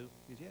what to do.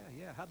 He goes,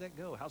 yeah, how'd that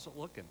go? How's it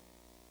looking?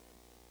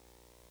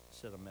 I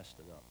said, I messed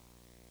it up.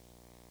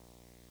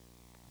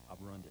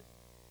 I've ruined it.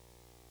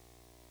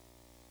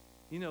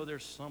 You know,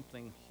 there's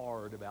something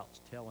hard about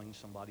telling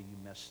somebody you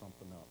messed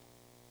something up.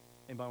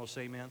 Anybody will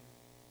say amen?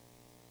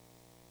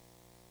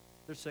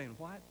 They're saying,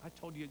 what? I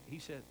told you. He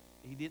said,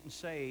 he didn't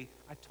say,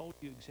 I told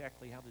you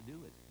exactly how to do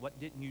it. What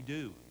didn't you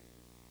do?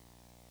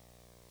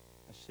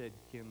 I said,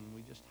 can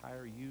we just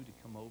hire you to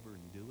come over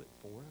and do it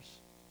for us?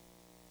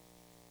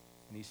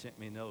 And he sent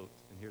me a note,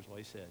 and here's what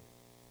he said.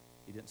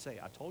 He didn't say,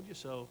 I told you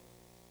so.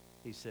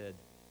 He said,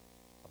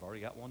 I've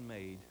already got one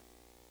made.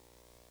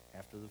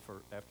 After the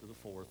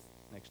 4th,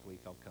 next week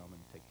I'll come and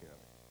take care of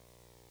it.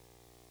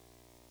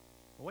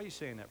 Why are you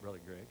saying that, Brother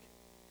Greg?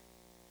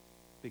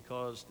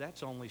 Because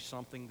that's only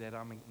something that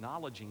I'm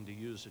acknowledging to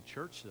you as a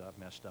church that I've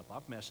messed up.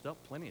 I've messed up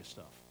plenty of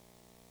stuff.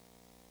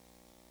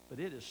 But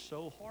it is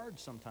so hard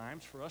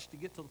sometimes for us to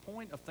get to the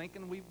point of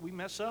thinking we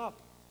mess up.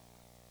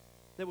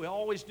 That we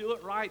always do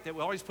it right, that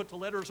we always put the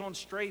letters on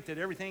straight, that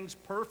everything's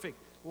perfect.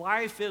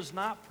 Life is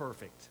not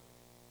perfect.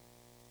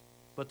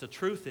 But the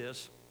truth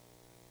is,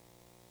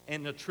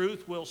 and the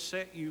truth will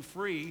set you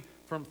free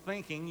from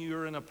thinking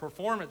you're in a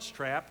performance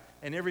trap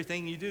and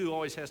everything you do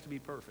always has to be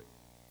perfect.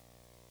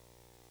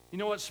 You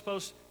know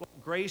what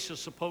grace is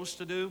supposed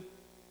to do?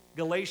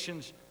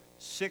 Galatians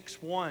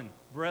 6:1.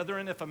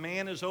 Brethren, if a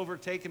man is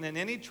overtaken in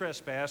any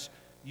trespass,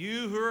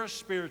 you who are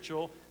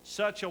spiritual,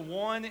 such a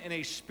one in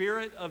a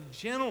spirit of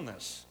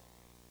gentleness,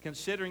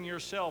 considering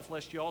yourself,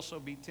 lest you also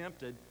be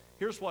tempted.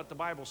 Here's what the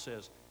Bible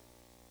says.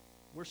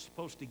 We're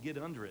supposed to get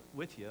under it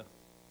with you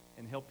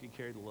and help you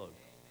carry the load.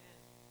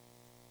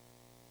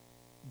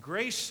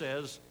 Grace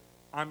says,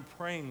 I'm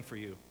praying for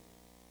you.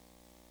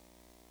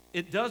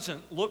 It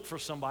doesn't look for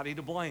somebody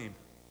to blame.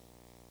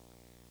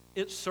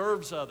 It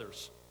serves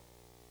others.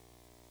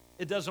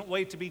 It doesn't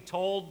wait to be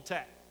told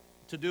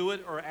to do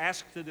it or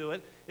asked to do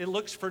it. It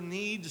looks for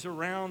needs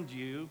around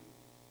you.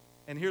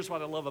 And here's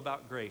what I love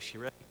about grace.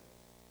 You ready?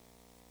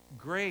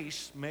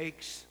 Grace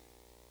makes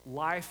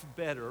life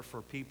better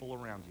for people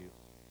around you.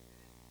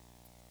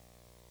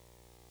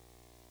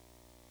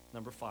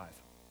 Number 5.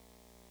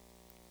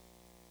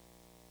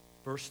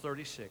 Verse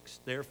 36,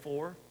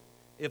 therefore,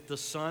 if the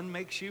Son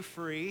makes you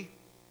free,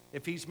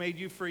 if He's made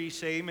you free,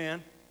 say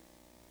amen,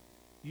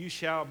 you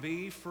shall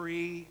be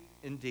free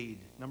indeed.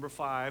 Number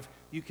 5,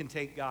 you can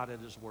take God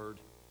at His word.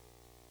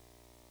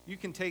 You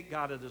can take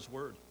God at His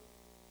word.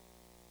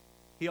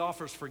 He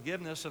offers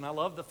forgiveness, and I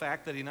love the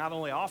fact that He not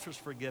only offers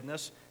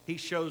forgiveness, He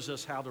shows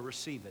us how to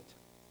receive it.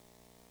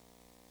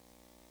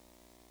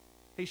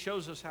 He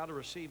shows us how to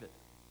receive it.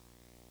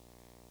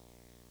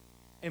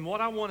 And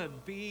what I want to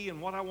be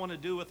and what I want to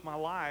do with my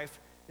life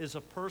is a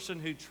person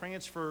who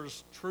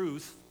transfers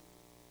truth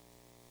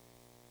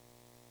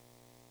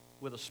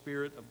with a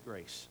spirit of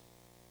grace.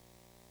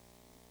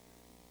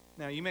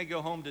 Now, you may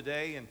go home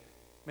today and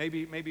maybe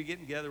you're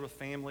getting together with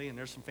family, and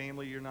there's some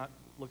family you're not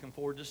looking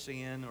forward to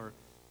seeing, or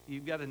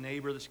you've got a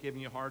neighbor that's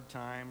giving you a hard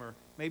time, or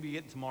maybe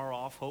you're getting tomorrow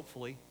off,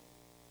 hopefully.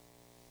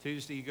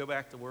 Tuesday, you go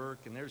back to work,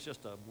 and there's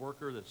just a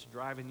worker that's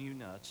driving you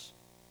nuts.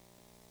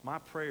 My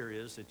prayer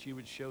is that you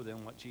would show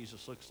them what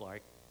Jesus looks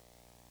like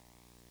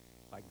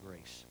by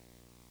grace.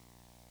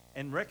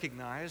 And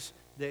recognize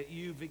that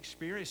you've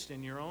experienced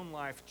in your own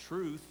life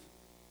truth,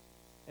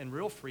 and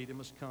real freedom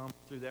has come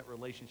through that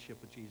relationship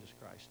with Jesus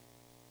Christ.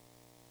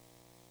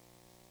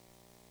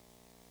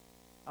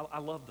 I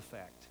love the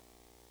fact.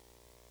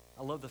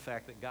 I love the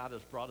fact that God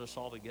has brought us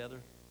all together.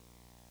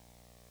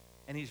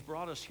 And He's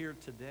brought us here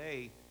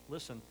today,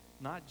 listen,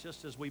 not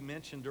just as we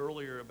mentioned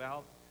earlier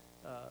about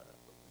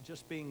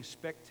just being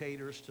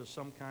spectators to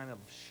some kind of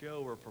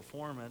show or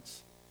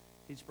performance.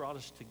 He's brought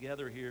us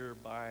together here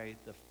by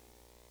the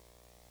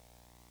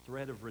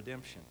thread of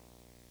redemption.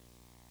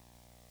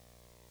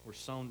 We're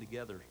sewn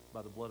together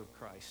by the blood of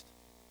Christ.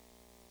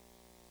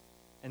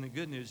 And the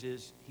good news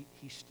is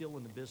He's still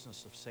in the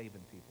business of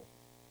saving people.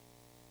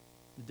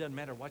 It doesn't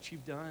matter what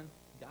you've done,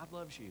 God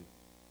loves you.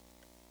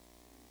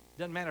 It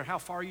doesn't matter how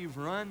far you've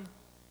run,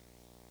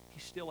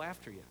 He's still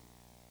after you.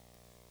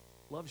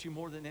 Loves you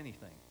more than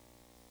anything.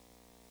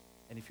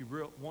 And if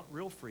you want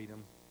real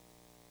freedom,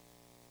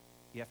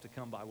 you have to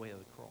come by way of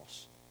the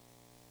cross.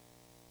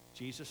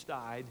 Jesus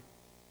died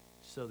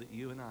so that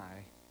you and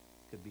I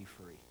could be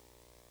free.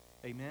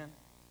 Amen?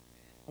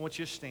 I want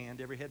you to stand,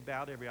 every head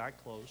bowed, every eye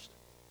closed.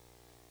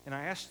 And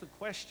I asked the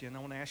question, I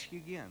want to ask you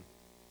again.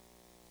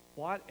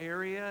 What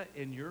area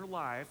in your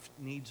life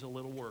needs a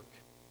little work?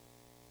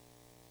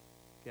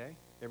 Okay?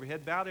 Every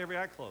head bowed, every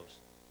eye closed.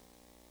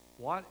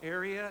 What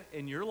area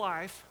in your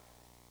life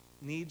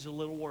needs a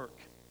little work?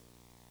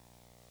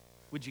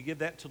 Would you give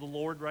that to the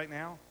Lord right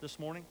now, this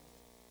morning?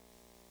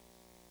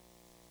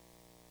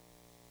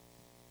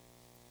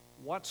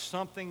 What's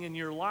something in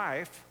your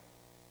life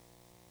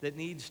that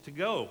needs to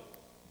go?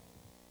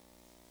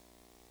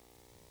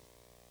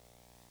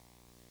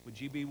 Would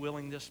you be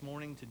willing this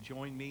morning to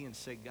join me and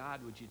say,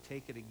 God, would you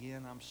take it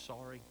again? I'm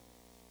sorry.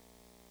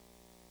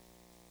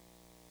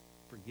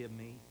 Forgive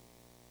me.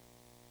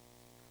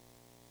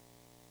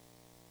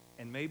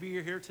 And maybe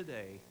you're here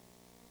today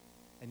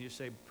and you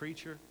say,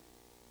 preacher,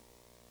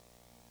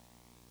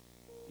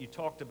 you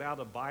talked about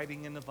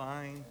abiding in the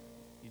vine.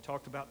 You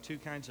talked about two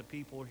kinds of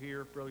people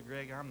here. Brother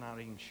Greg, I'm not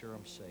even sure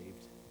I'm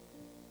saved.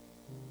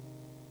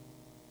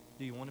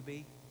 Do you want to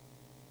be?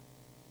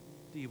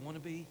 Do you want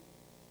to be?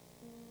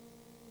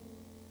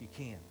 You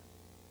can.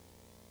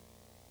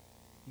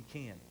 You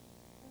can.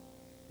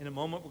 In a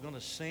moment, we're going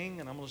to sing,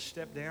 and I'm going to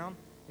step down.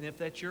 And if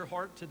that's your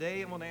heart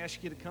today, I'm going to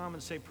ask you to come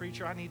and say,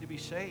 preacher, I need to be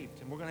saved.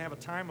 And we're going to have a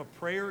time of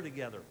prayer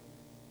together.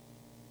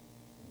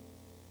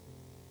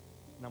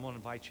 And I'm going to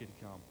invite you to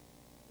come.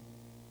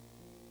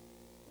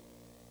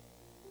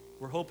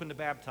 We're hoping to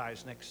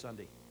baptize next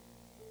Sunday.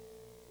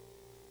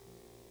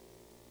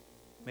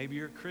 Maybe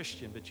you're a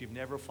Christian, but you've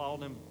never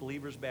followed in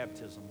believer's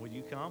baptism. Will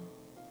you come?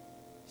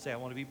 Say, I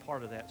want to be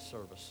part of that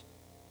service.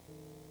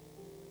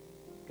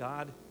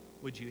 God,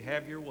 would you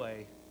have your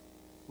way?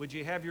 Would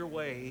you have your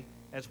way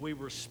as we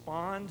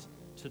respond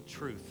to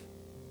truth?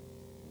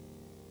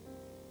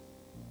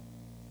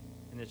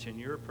 And it's in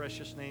your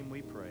precious name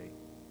we pray.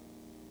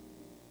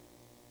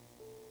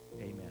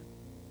 Amen. Amen.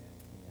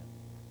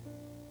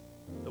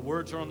 The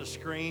words are on the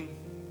screen.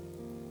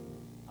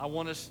 I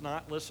want us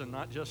not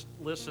just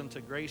listen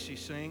to Gracie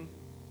sing,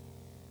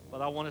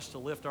 but I want us to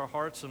lift our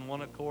hearts in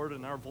one accord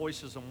and our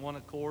voices in one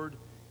accord.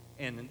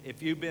 And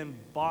if you've been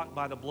bought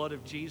by the blood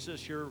of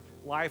Jesus, your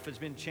life has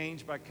been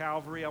changed by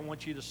Calvary, I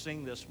want you to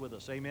sing this with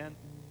us. Amen?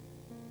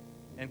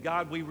 And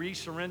God, we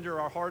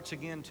resurrender our hearts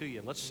again to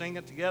you. Let's sing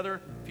it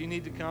together. If you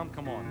need to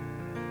come on.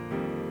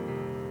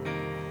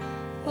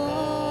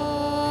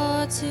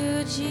 Oh,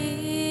 to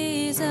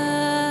Jesus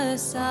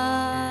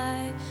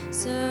I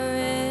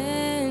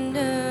surrender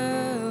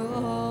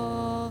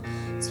all.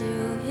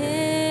 To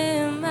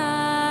Him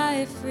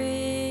I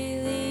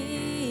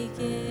freely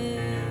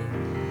give.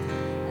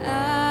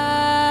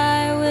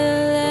 I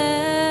will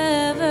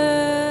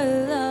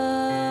ever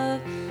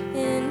love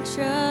and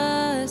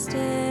trust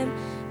Him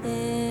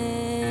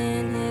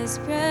in His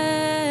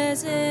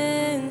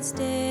presence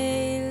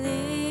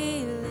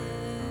daily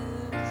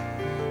live.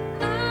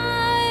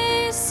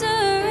 I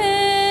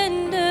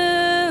surrender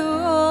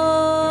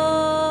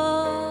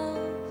all.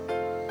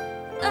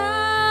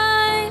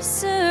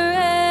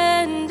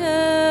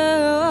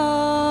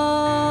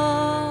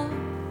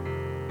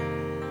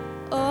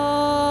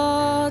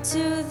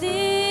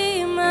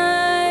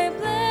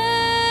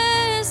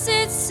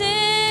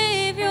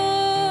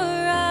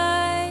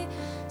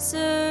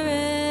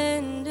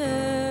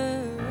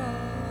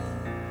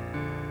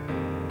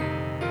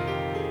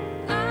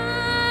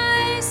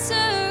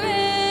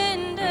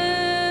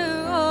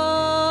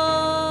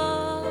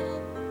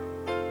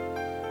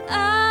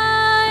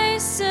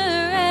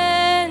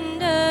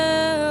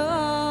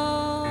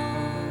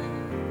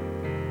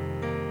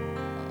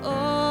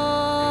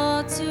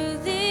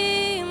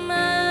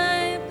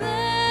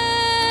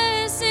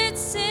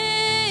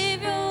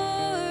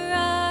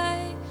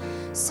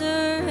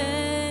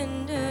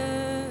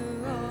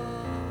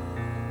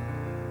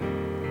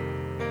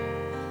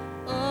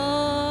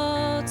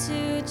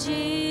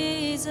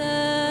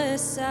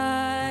 Jesus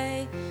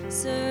I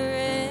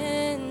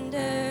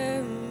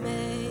surrender.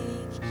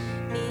 Make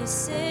me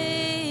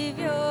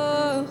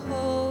Savior,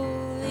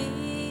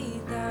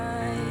 wholly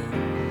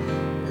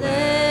thine.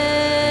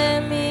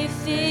 Let me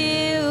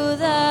feel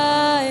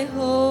thy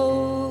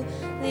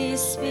Holy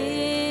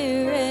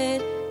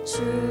Spirit,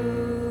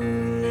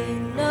 truly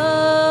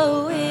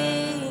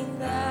knowing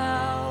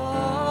thou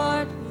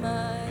art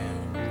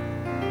mine.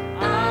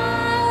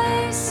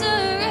 I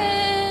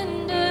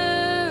surrender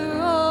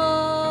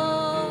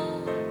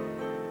all.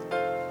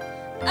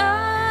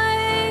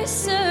 I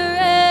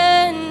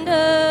surrender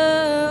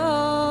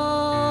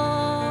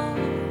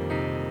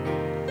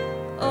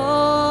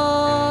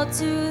all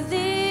to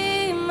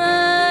thee,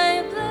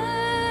 my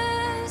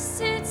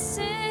blessed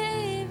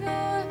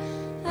Savior.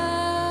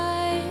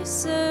 I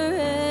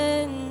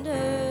surrender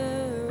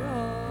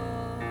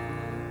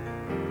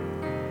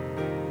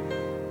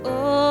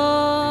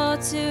all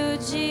to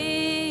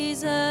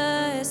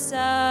Jesus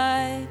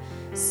I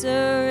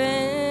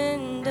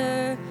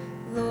surrender.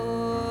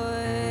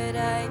 Lord,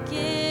 I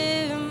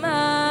give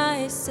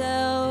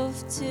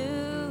myself to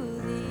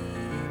thee.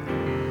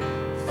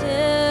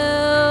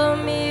 Fill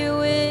me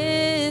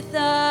with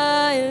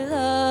thy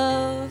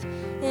love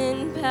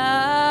and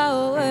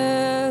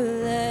power.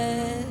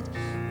 Let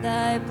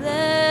thy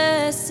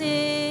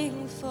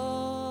blessing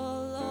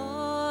fall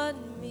on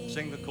me.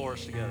 Sing the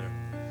chorus together.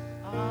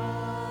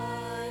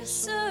 I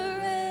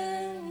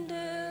surrender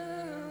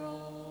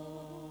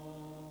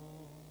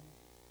all.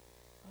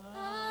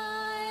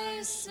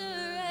 I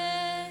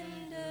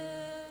surrender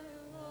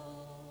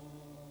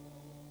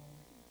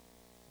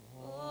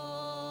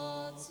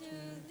all to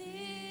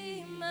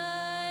thee,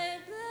 my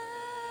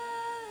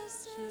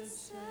blessed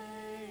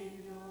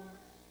Savior.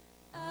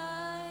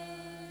 I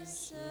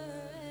surrender.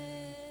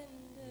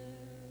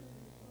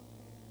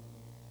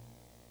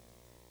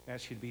 I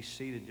ask you to be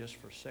seated just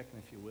for a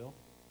second, if you will.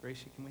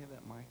 Gracie, can we have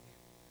that mic?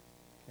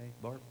 Okay,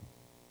 Barb.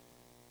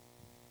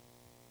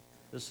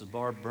 This is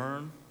Barb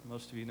Byrne.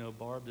 Most of you know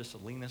Barb. This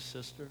is Lena's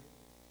sister,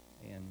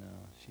 and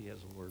she has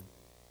a word.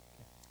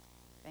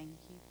 Thank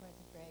you,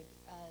 Brother Greg.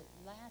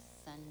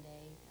 Last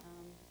Sunday,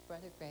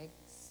 Brother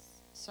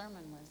Greg's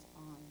sermon was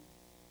on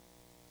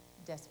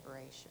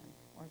desperation,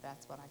 or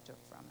that's what I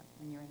took from it.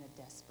 When you're in a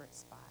desperate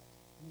spot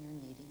and you're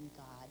needing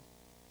God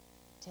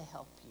to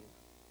help you,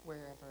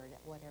 whatever it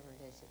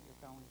is that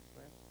you're going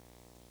through.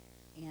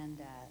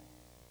 And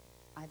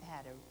I've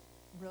had a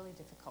really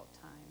difficult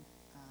time.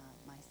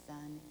 My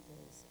son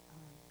is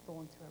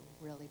going through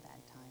a really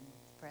bad time with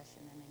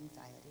depression and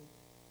anxiety.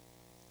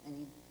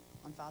 And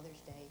on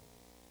Father's Day,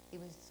 he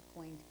was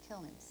going to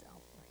kill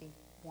himself, or he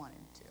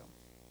wanted to.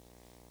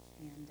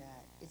 And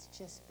it's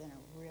just been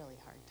a really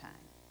hard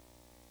time.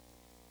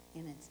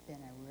 And it's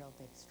been a real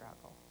big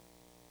struggle.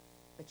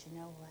 But you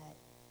know what?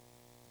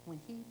 When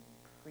he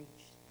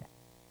preached that,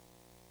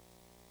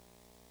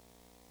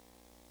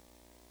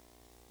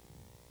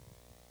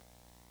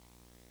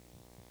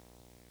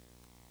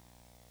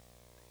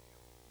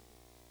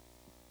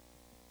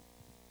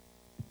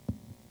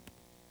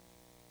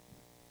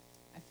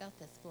 I felt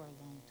this for a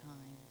long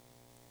time.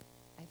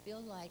 I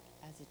feel like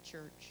as a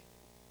church,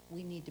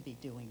 we need to be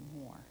doing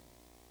more.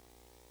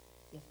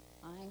 If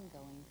I'm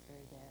going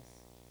through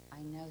this,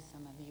 I know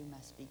some of you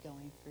must be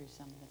going through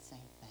some of the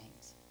same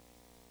things.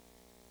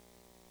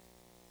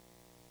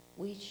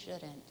 We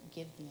shouldn't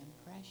give the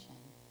impression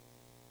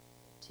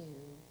to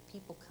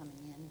people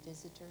coming in,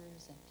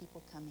 visitors and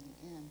people coming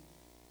in,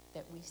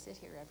 that we sit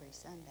here every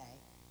Sunday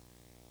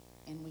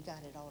and we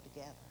got it all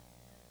together,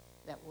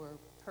 that we're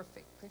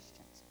perfect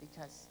Christians,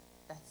 because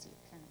that's the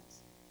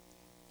appearance.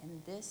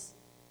 And this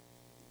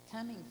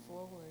coming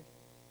forward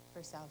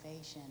for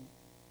salvation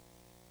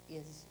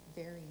is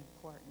very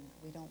important.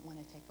 We don't want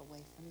to take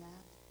away from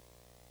that.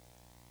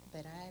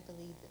 But I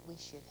believe that we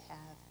should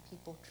have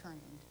people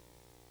trained,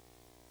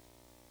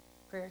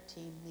 prayer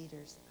team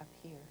leaders up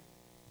here,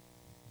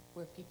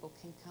 where people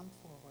can come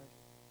forward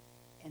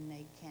and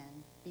they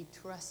can be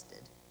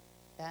trusted.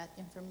 That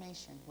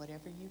information,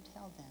 whatever you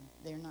tell them,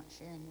 they're not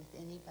sharing with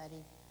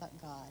anybody but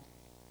God.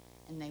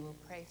 And they will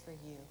pray for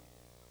you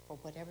for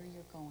whatever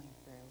you're going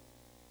through.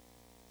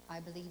 I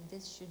believe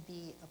this should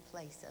be a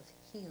place of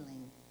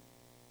healing.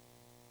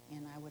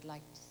 And I would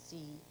like to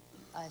see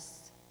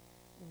us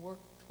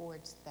work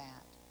towards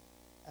that,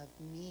 of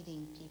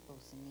meeting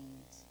people's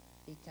needs,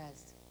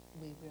 because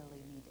we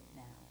really need it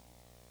now.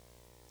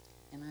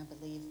 And I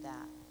believe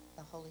that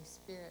the Holy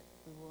Spirit,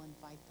 we will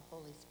invite the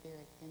Holy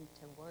Spirit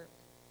into work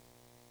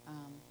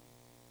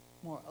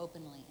more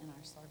openly in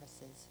our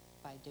services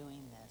by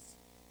doing this.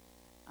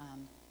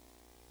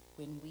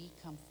 When we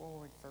come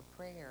forward for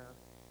prayer,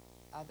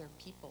 other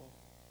people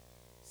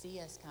see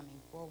us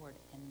coming forward,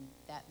 and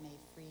that may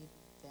free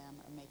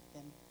them or make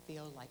them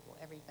feel like, well,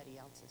 everybody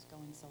else is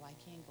going, so I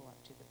can go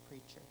up to the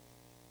preacher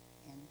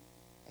and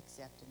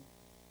accept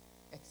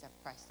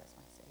Christ as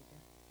my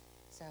Savior.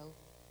 So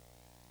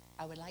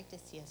I would like to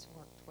see us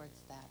work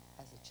towards that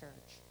as a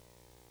church.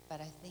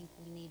 But I think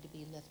we need to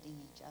be lifting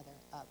each other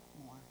up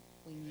more.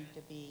 We need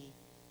to be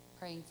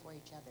praying for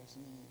each other's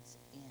needs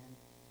and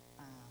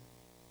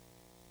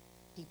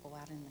people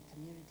out in the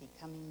community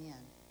coming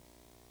in.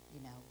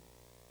 You know,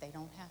 they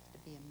don't have to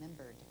be a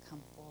member to come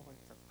forward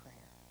for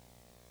prayer,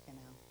 you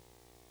know.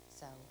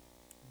 So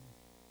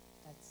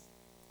that's,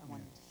 I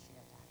wanted to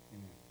share that.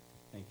 Amen.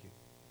 Thank you.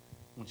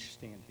 I want you to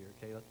stand here,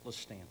 okay? Let's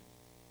stand.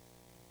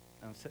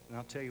 And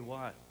I'll tell you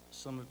what,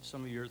 some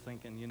of you are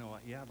thinking, you know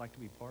what, yeah, I'd like to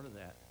be part of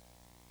that.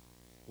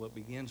 Well, it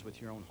begins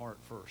with your own heart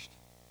first.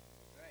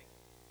 Right.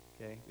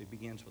 Okay? It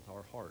begins with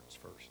our hearts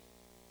first.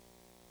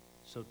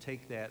 So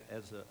take that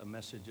as a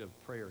message of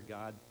prayer.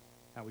 God,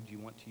 how would you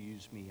want to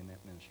use me in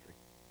that ministry?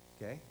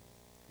 Okay? Thank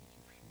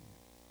you for sharing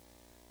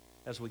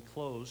that. As we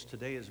close,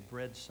 today is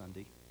Bread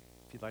Sunday.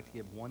 If you'd like to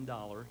give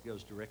 $1, it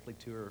goes directly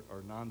to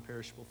our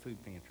non-perishable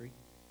food pantry.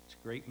 It's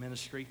a great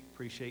ministry.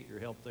 Appreciate your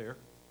help there.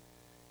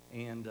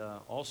 And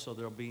also,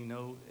 there'll be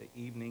no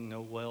evening,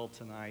 no well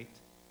tonight.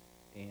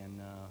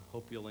 And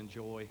hope you'll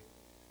enjoy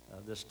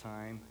this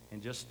time.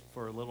 And just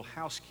for a little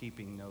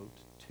housekeeping note,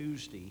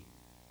 Tuesday,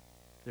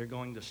 they're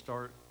going to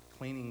start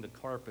cleaning the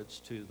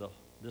carpets to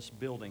this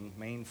building,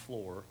 main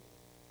floor,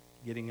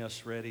 getting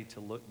us ready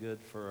to look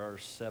good for our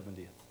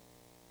 70th.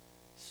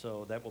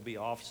 So that will be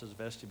offices,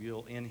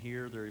 vestibule. In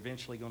here, they're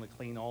eventually going to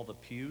clean all the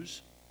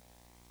pews.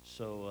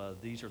 So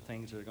these are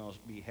things that are going to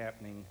be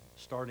happening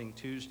starting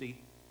Tuesday,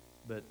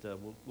 but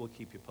we'll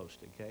keep you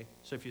posted, okay?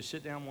 So if you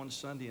sit down one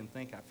Sunday and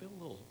think, I feel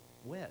a little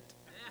wet,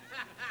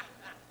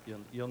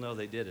 you'll know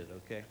they did it,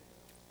 okay?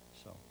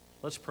 So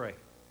let's pray.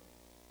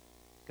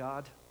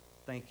 God,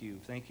 thank you.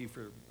 Thank you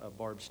for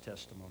Barb's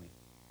testimony.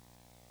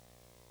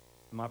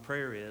 My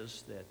prayer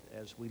is that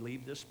as we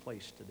leave this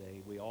place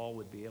today, we all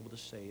would be able to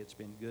say it's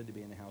been good to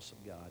be in the house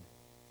of God.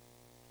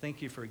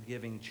 Thank you for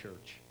giving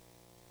church.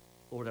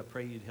 Lord, I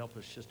pray you'd help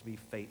us just to be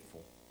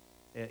faithful.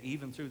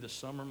 Even through the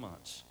summer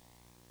months,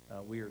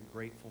 we are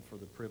grateful for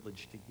the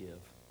privilege to give.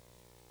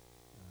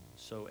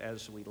 So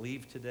as we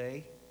leave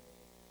today,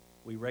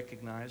 we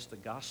recognize the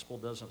gospel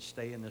doesn't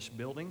stay in this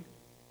building,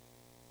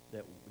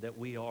 that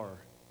we are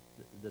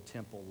the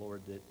temple,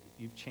 Lord, that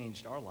you've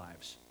changed our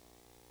lives.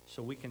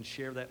 So we can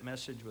share that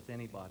message with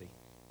anybody.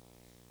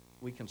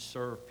 We can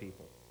serve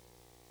people.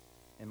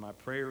 And my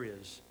prayer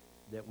is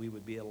that we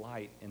would be a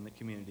light in the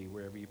community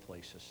wherever you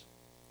place us.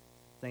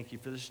 Thank you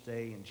for this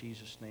day. In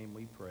Jesus' name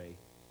we pray.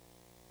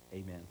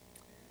 Amen.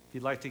 If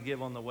you'd like to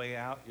give on the way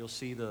out, you'll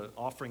see the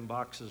offering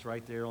boxes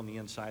right there on the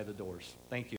inside of the doors. Thank you.